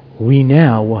we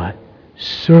now what?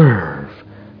 Serve.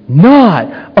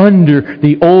 Not under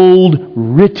the old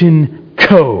written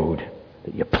code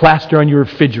that you plaster on your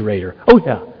refrigerator. Oh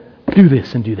yeah, do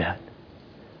this and do that.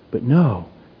 But no,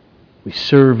 we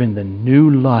serve in the new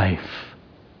life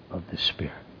of the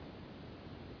Spirit.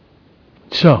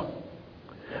 So,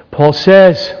 Paul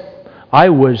says, I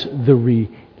was the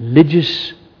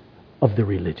religious of the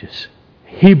religious,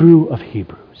 Hebrew of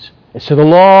Hebrews. As to the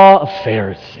law, a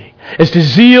Pharisee. As to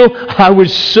zeal, I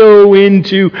was so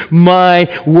into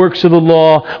my works of the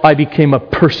law, I became a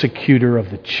persecutor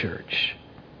of the church.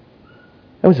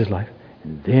 That was his life.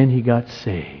 And then he got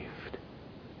saved.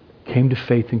 Came to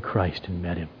faith in Christ and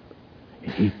met Him.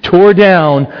 And he tore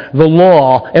down the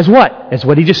law as what? As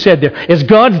what he just said there. As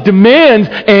God's demands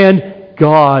and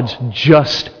God's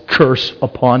just curse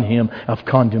upon him of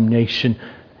condemnation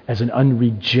as an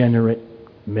unregenerate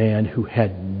man who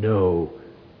had no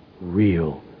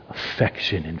real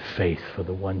affection and faith for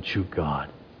the one true God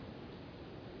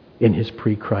in his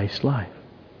pre-Christ life.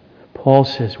 Paul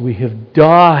says, we have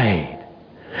died.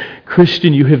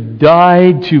 Christian, you have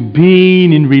died to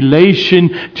being in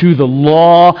relation to the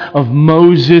law of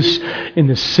Moses in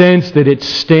the sense that it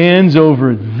stands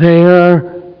over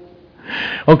there.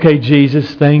 Okay,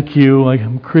 Jesus, thank you.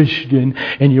 I'm Christian.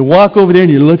 And you walk over there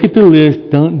and you look at the list.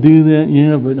 Don't do that.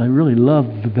 Yeah, but I really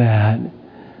love that.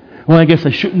 Well, I guess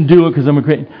I shouldn't do it because I'm a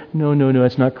Christian. No,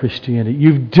 that's not Christianity.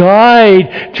 You've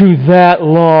died to that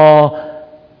law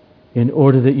in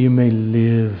order that you may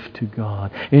live to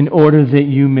God, in order that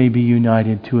you may be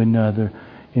united to another,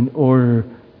 in order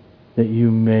that you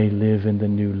may live in the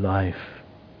new life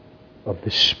of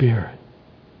the Spirit.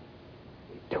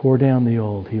 He tore down the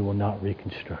old, He will not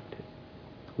reconstruct it.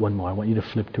 One more, I want you to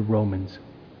flip to Romans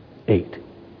 8.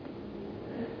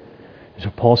 So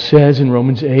Paul says in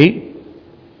Romans 8,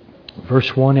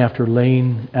 verse 1, after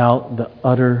laying out the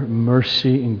utter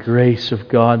mercy and grace of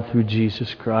God through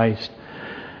Jesus Christ,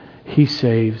 He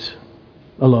saves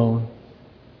alone.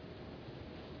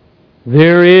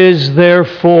 There is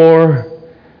therefore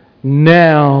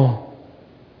now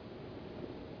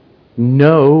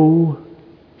no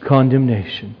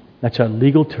condemnation. That's a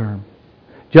legal term.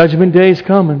 Judgment day is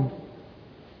coming.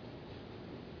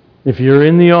 If you're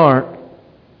in the ark,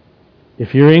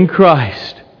 if you're in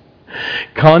Christ,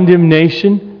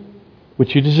 condemnation,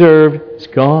 which you deserve, is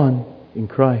gone in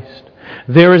Christ.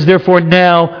 There is therefore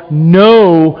now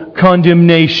no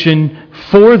condemnation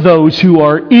for those who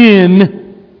are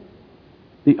in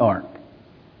the ark,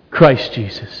 Christ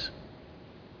Jesus.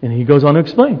 And he goes on to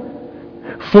explain.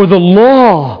 For the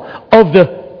law of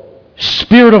the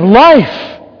Spirit of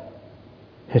life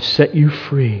has set you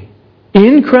free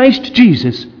in Christ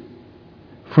Jesus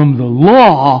from the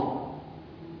law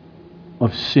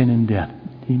of sin and death.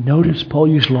 Did you notice Paul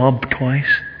used law twice?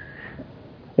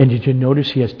 And did you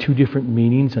notice he has two different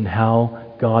meanings on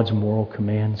how God's moral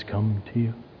commands come to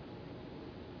you?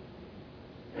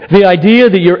 The idea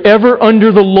that you're ever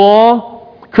under the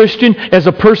law, Christian, as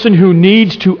a person who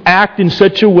needs to act in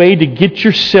such a way to get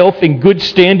yourself in good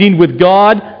standing with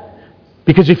God,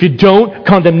 because if you don't,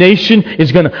 condemnation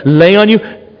is going to lay on you.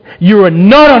 You are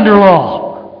not under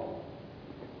law.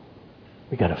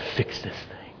 We got to fix this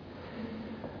thing.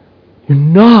 You're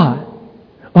not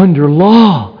under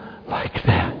law like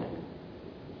that.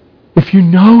 If you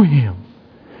know Him,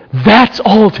 that's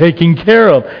all taken care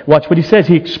of. Watch what he says.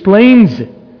 He explains it.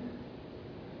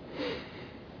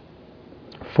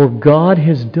 For God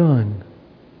has done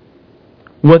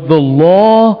what the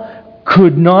law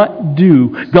could not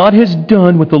do. God has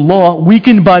done what the law,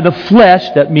 weakened by the flesh,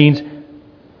 that means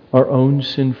our own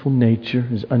sinful nature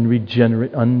as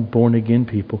unregenerate, unborn again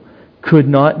people, could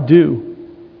not do.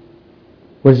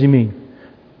 What does he mean?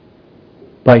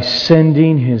 By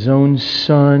sending His own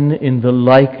Son in the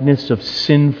likeness of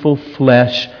sinful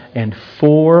flesh, and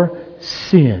for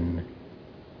sin,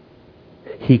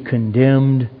 He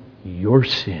condemned your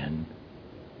sin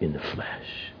in the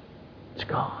flesh. It's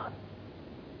gone.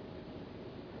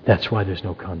 That's why there's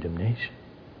no condemnation.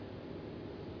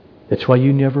 That's why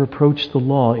you never approach the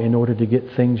law in order to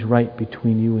get things right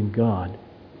between you and God.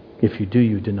 If you do,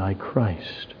 you deny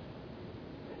Christ.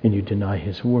 And you deny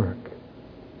His work.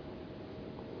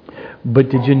 But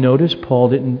did you notice Paul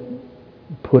didn't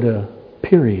put a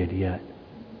period yet?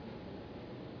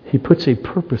 He puts a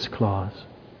purpose clause.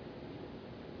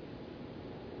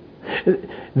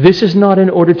 This is not in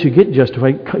order to get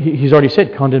justified. He's already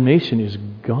said condemnation is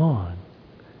gone.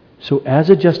 So as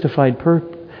a justified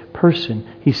person,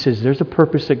 he says there's a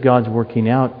purpose that God's working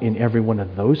out in every one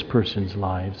of those persons'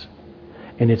 lives.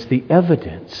 And it's the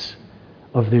evidence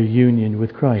of their union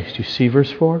with Christ. You see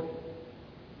verse 4?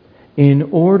 In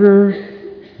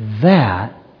order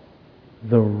that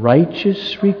the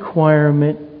righteous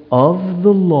requirement of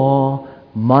the law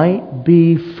might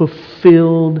be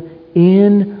fulfilled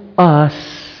in us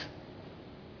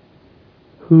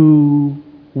who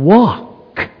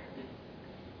walk,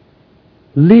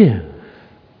 live,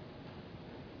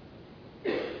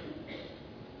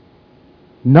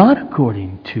 not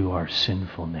according to our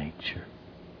sinful nature,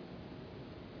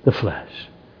 the flesh,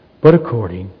 but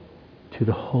according to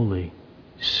the Holy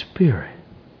Spirit.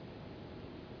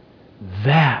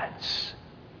 That's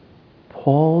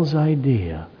Paul's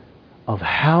idea of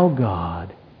how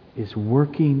God is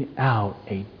working out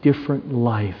a different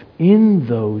life in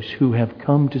those who have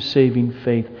come to saving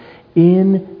faith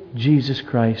in Jesus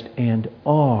Christ and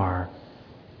are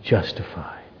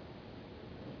justified.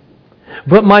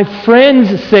 But my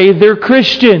friends say they're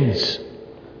Christians.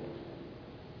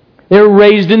 They're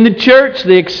raised in the church.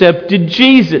 They accepted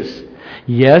Jesus.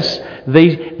 Yes,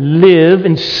 they live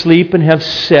and sleep and have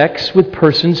sex with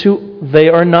persons who they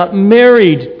are not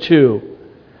married to.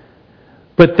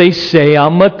 But they say,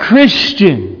 I'm a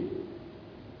Christian.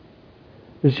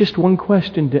 There's just one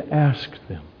question to ask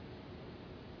them.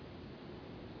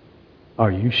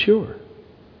 Are you sure?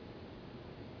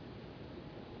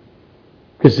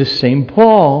 Because this same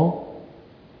Paul,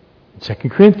 in 2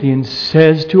 Corinthians,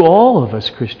 says to all of us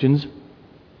Christians,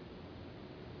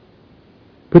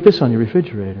 put this on your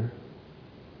refrigerator.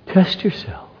 Test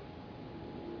yourself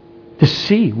to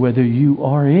see whether you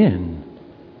are in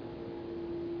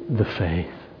the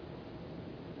faith.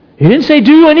 He didn't say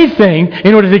do anything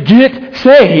in order to get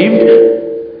saved.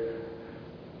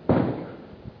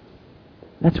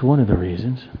 That's one of the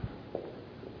reasons.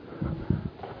 There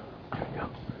we go.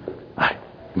 All right,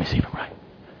 let me see if I'm right.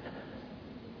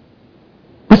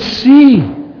 But see,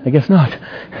 I guess not.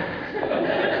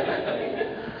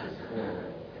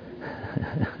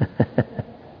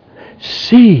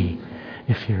 See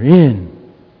if you're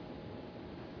in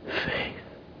faith.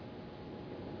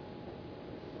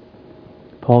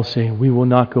 Paul's saying we will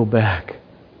not go back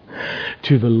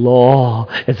to the law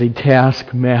as a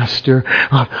taskmaster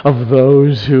of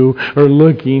those who are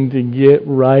looking to get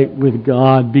right with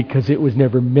God, because it was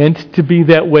never meant to be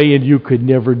that way and you could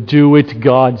never do it.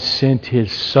 God sent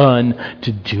His Son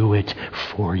to do it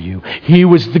for you. He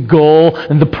was the goal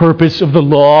and the purpose of the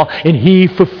law, and He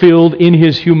fulfilled in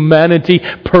His humanity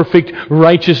perfect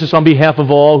righteousness on behalf of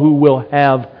all who will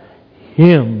have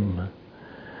Him.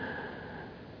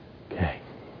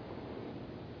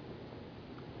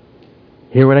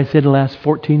 Hear what I said in the last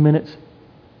 14 minutes?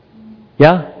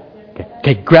 Yeah?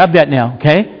 Okay, grab that now,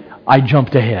 okay? I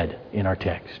jumped ahead in our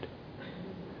text.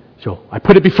 So I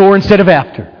put it before instead of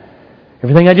after.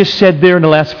 Everything I just said there in the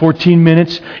last 14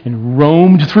 minutes and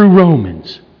roamed through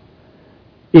Romans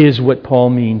is what Paul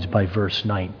means by verse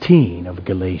 19 of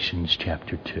Galatians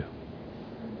chapter 2.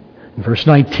 And verse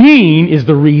 19 is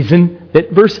the reason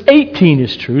that verse 18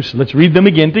 is true. So let's read them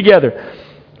again together.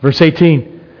 Verse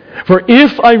 18. For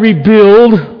if I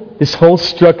rebuild this whole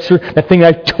structure, that thing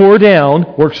I tore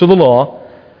down, works of the law,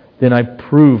 then I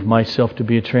prove myself to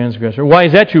be a transgressor. Why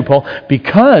is that true, Paul?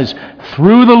 Because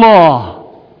through the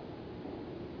law,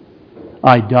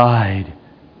 I died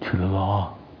to the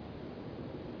law,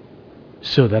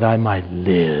 so that I might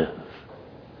live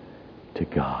to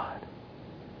God.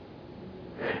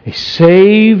 A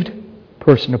saved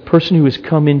person, a person who has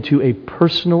come into a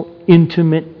personal,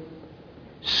 intimate,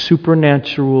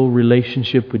 supernatural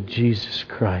relationship with Jesus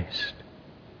Christ,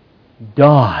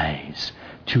 dies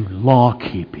to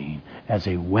law-keeping as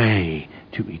a way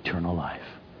to eternal life,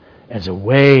 as a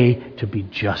way to be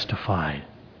justified.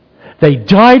 They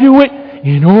die to it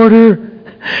in order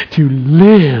to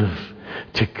live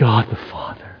to God the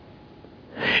Father,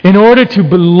 in order to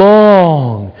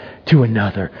belong to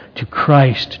another, to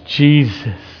Christ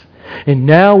Jesus. And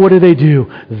now what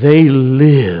do? They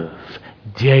live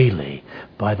daily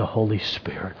by the Holy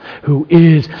Spirit, who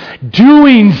is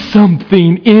doing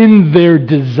something in their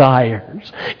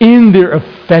desires, in their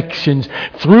affections,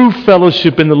 through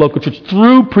fellowship in the local church,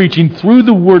 through preaching, through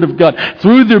the Word of God,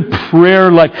 through their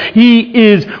prayer life. He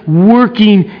is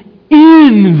working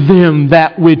in them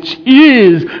that which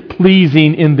is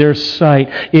pleasing in their sight.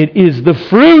 It is the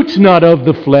fruit not of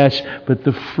the flesh, but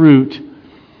the fruit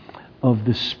of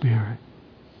the Spirit.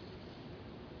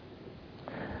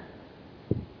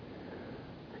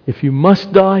 If you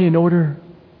must die in order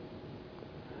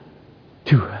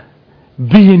to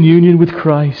be in union with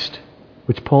Christ,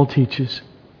 which Paul teaches,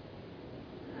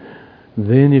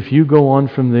 then if you go on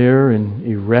from there and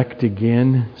erect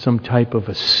again some type of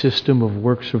a system of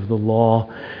works of the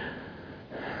law,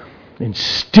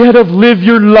 instead of live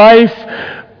your life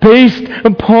based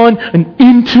upon an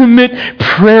intimate,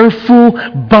 prayerful,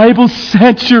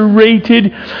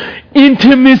 Bible-saturated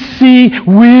intimacy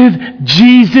with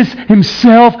Jesus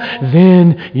Himself,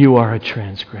 then you are a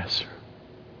transgressor.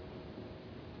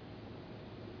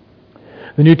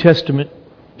 The New Testament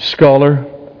scholar,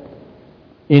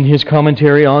 in his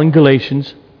commentary on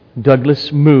Galatians,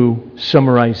 Douglas Moo,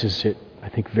 summarizes it, I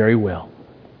think, very well.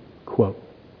 Quote,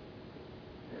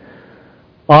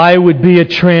 I would be a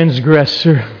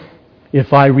transgressor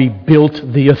if I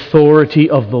rebuilt the authority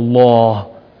of the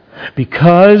law,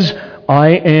 because I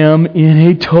am in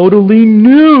a totally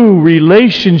new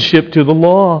relationship to the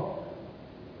law.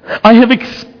 I have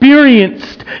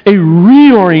experienced a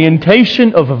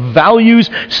reorientation of values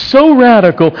so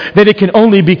radical that it can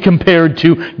only be compared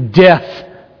to death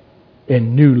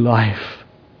and new life.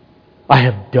 I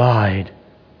have died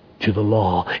to the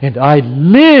law, and I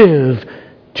live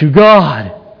to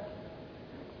God.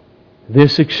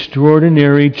 This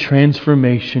extraordinary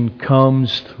transformation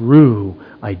comes through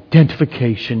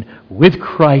identification with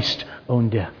Christ's own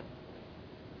death.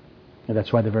 And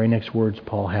that's why the very next words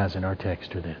Paul has in our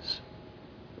text are this: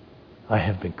 I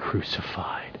have been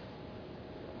crucified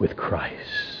with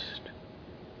Christ.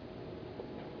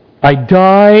 I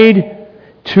died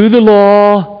to the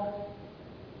law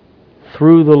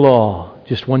through the law.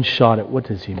 Just one shot at what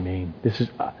does he mean?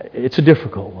 It's a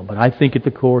difficult one, but I think at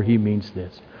the core he means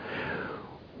this.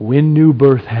 When new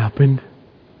birth happened,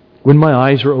 when my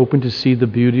eyes were opened to see the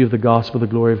beauty of the gospel, the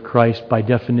glory of Christ, by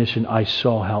definition, I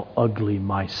saw how ugly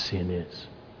my sin is.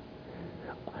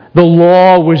 The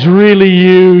law was really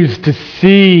used to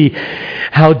see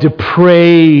how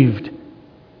depraved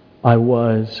I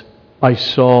was. I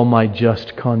saw my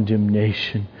just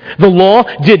condemnation. The law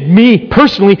did me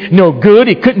personally no good.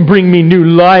 It couldn't bring me new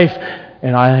life.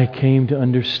 And I came to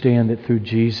understand that through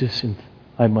Jesus,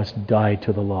 I must die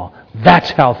to the law.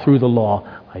 That's how through the law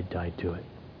I died to it.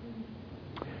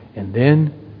 And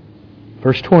then,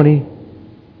 verse 20,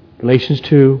 Galatians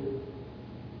 2,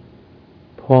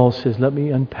 Paul says, let me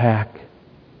unpack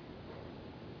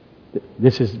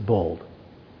This is bold.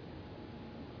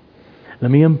 Let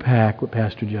me unpack what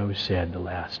Pastor Joe said the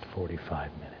last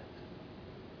 45 minutes.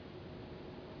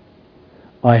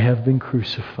 I have been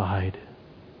crucified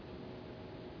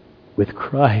with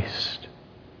Christ.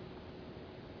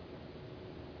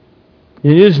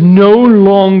 It is no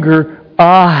longer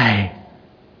I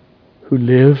who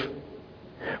live,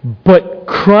 but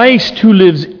Christ who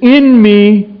lives in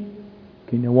me.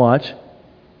 Okay, now watch.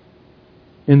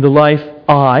 In the life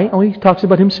he talks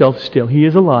about himself still. He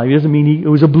is alive. He doesn't mean he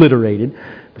was obliterated,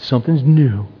 but something's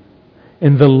new.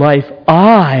 In the life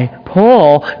I,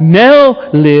 Paul, now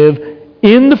live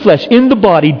in the flesh, in the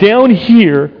body, down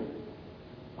here,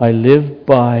 I live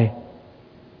by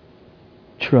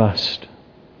trust,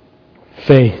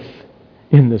 faith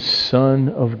in the Son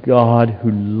of God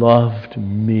who loved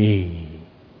me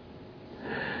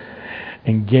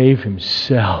and gave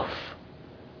Himself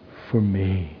for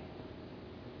me.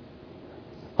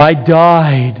 I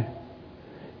died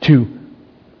to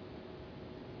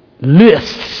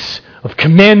lists of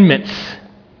commandments.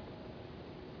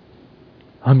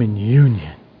 I'm in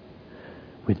union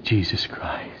with Jesus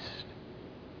Christ.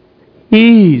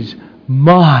 He's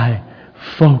my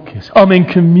focus. I'm in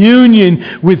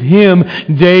communion with Him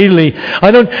daily. I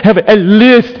don't have a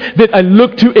list that I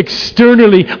look to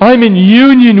externally. I'm in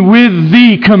union with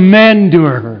the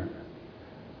Commander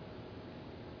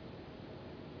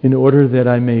in order that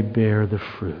I may bear the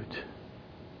fruit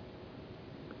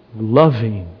of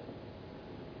loving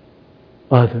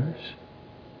others.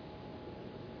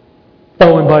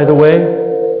 Oh, and by the way,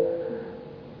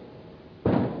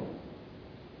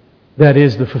 that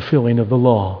is the fulfilling of the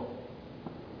law,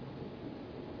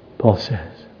 Paul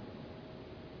says.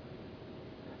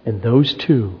 And those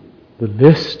two, the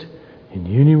list and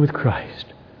union with Christ,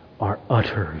 are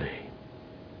utterly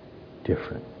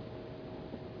different.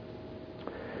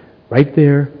 Right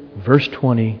there, verse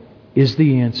 20, is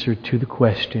the answer to the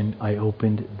question I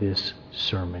opened this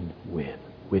sermon with,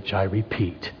 which I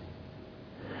repeat.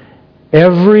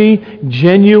 Every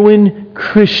genuine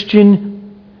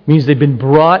Christian means they've been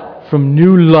brought from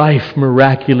new life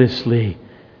miraculously.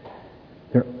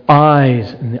 Their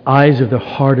eyes and the eyes of their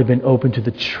heart have been opened to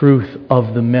the truth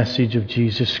of the message of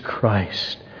Jesus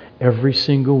Christ. Every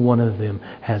single one of them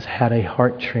has had a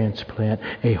heart transplant,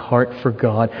 a heart for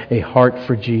God, a heart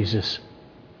for Jesus.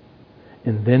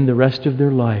 And then the rest of their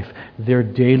life, their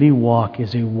daily walk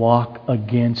is a walk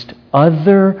against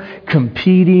other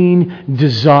competing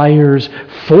desires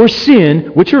for sin,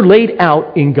 which are laid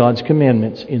out in God's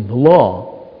commandments in the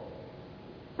law.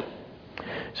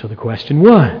 So the question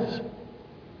was,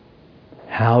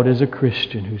 how does a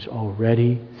Christian who's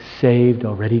already saved,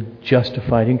 already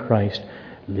justified in Christ,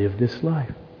 live this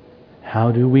life?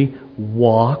 How do we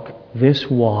walk this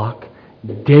walk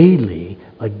daily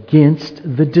against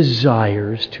the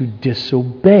desires to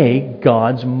disobey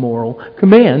God's moral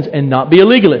commands and not be a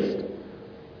legalist?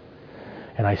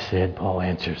 And I said, Paul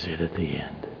answers it at the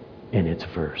end, and it's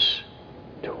verse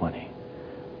 20.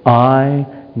 I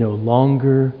no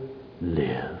longer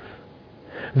live.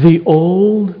 The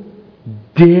old,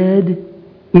 dead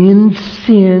in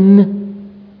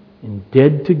sin and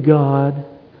dead to God,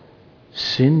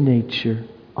 sin nature,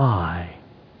 I,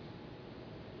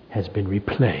 has been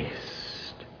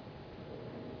replaced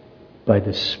by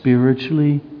the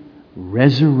spiritually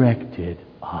resurrected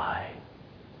I,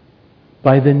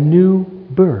 by the new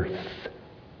birth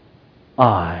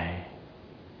I,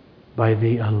 by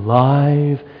the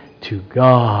alive to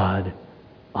God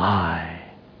I,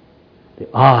 the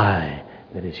I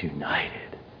that is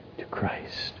united to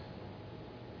Christ.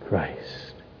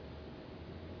 Christ.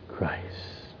 Christ.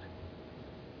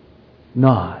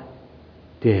 Not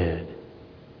dead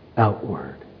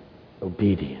outward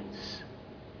obedience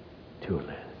to a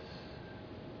list.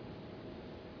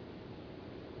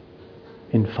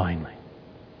 And finally,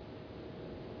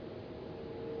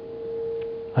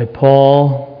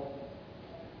 Paul,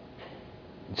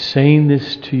 saying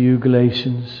this to you,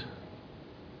 Galatians,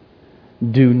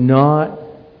 do not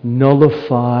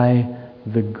nullify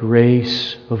the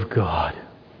grace of God.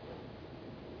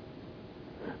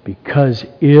 Because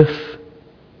if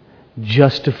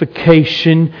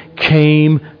justification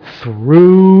came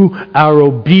through our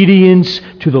obedience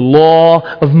to the law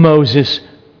of Moses,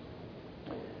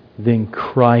 then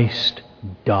Christ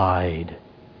died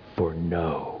for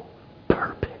no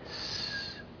purpose.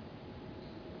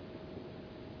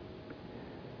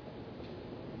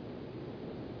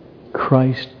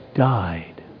 Christ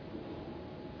died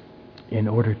in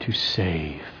order to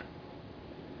save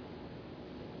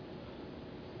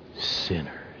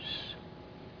sinners.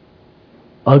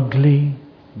 Ugly,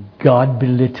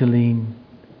 God-belittling,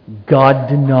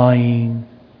 God-denying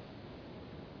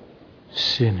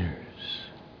sinners.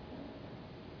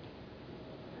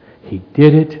 He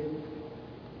did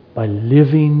it by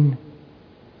living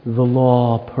the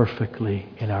law perfectly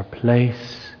in our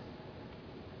place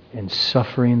and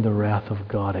suffering the wrath of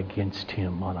God against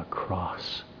Him on a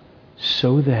cross,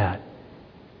 so that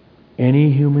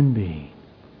any human being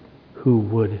who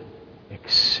would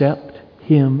accept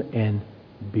Him and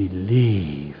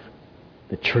believe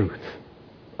the truth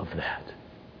of that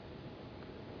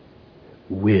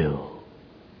will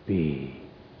be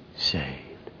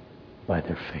saved by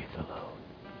their faith alone.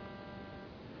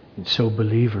 And so,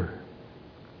 believer,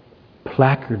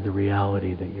 placard the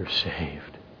reality that you're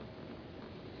saved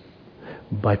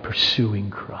by pursuing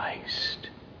Christ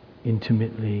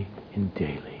intimately and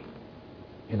daily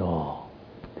in all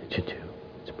that you do.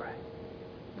 Let's pray.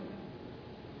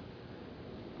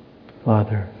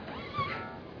 Father,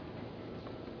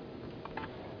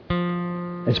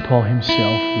 as Paul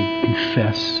himself would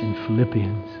confess in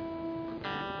Philippians,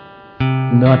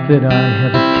 not that I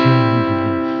have attained to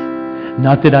this,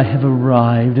 not that I have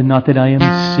arrived, and not that I am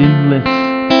sinless,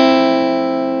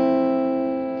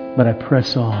 but I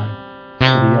press on to the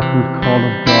upward call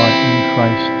of God in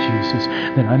Christ Jesus,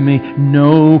 that I may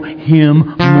know Him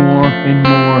more and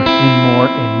more and more,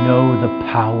 and know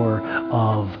the power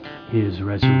of His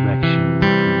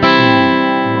resurrection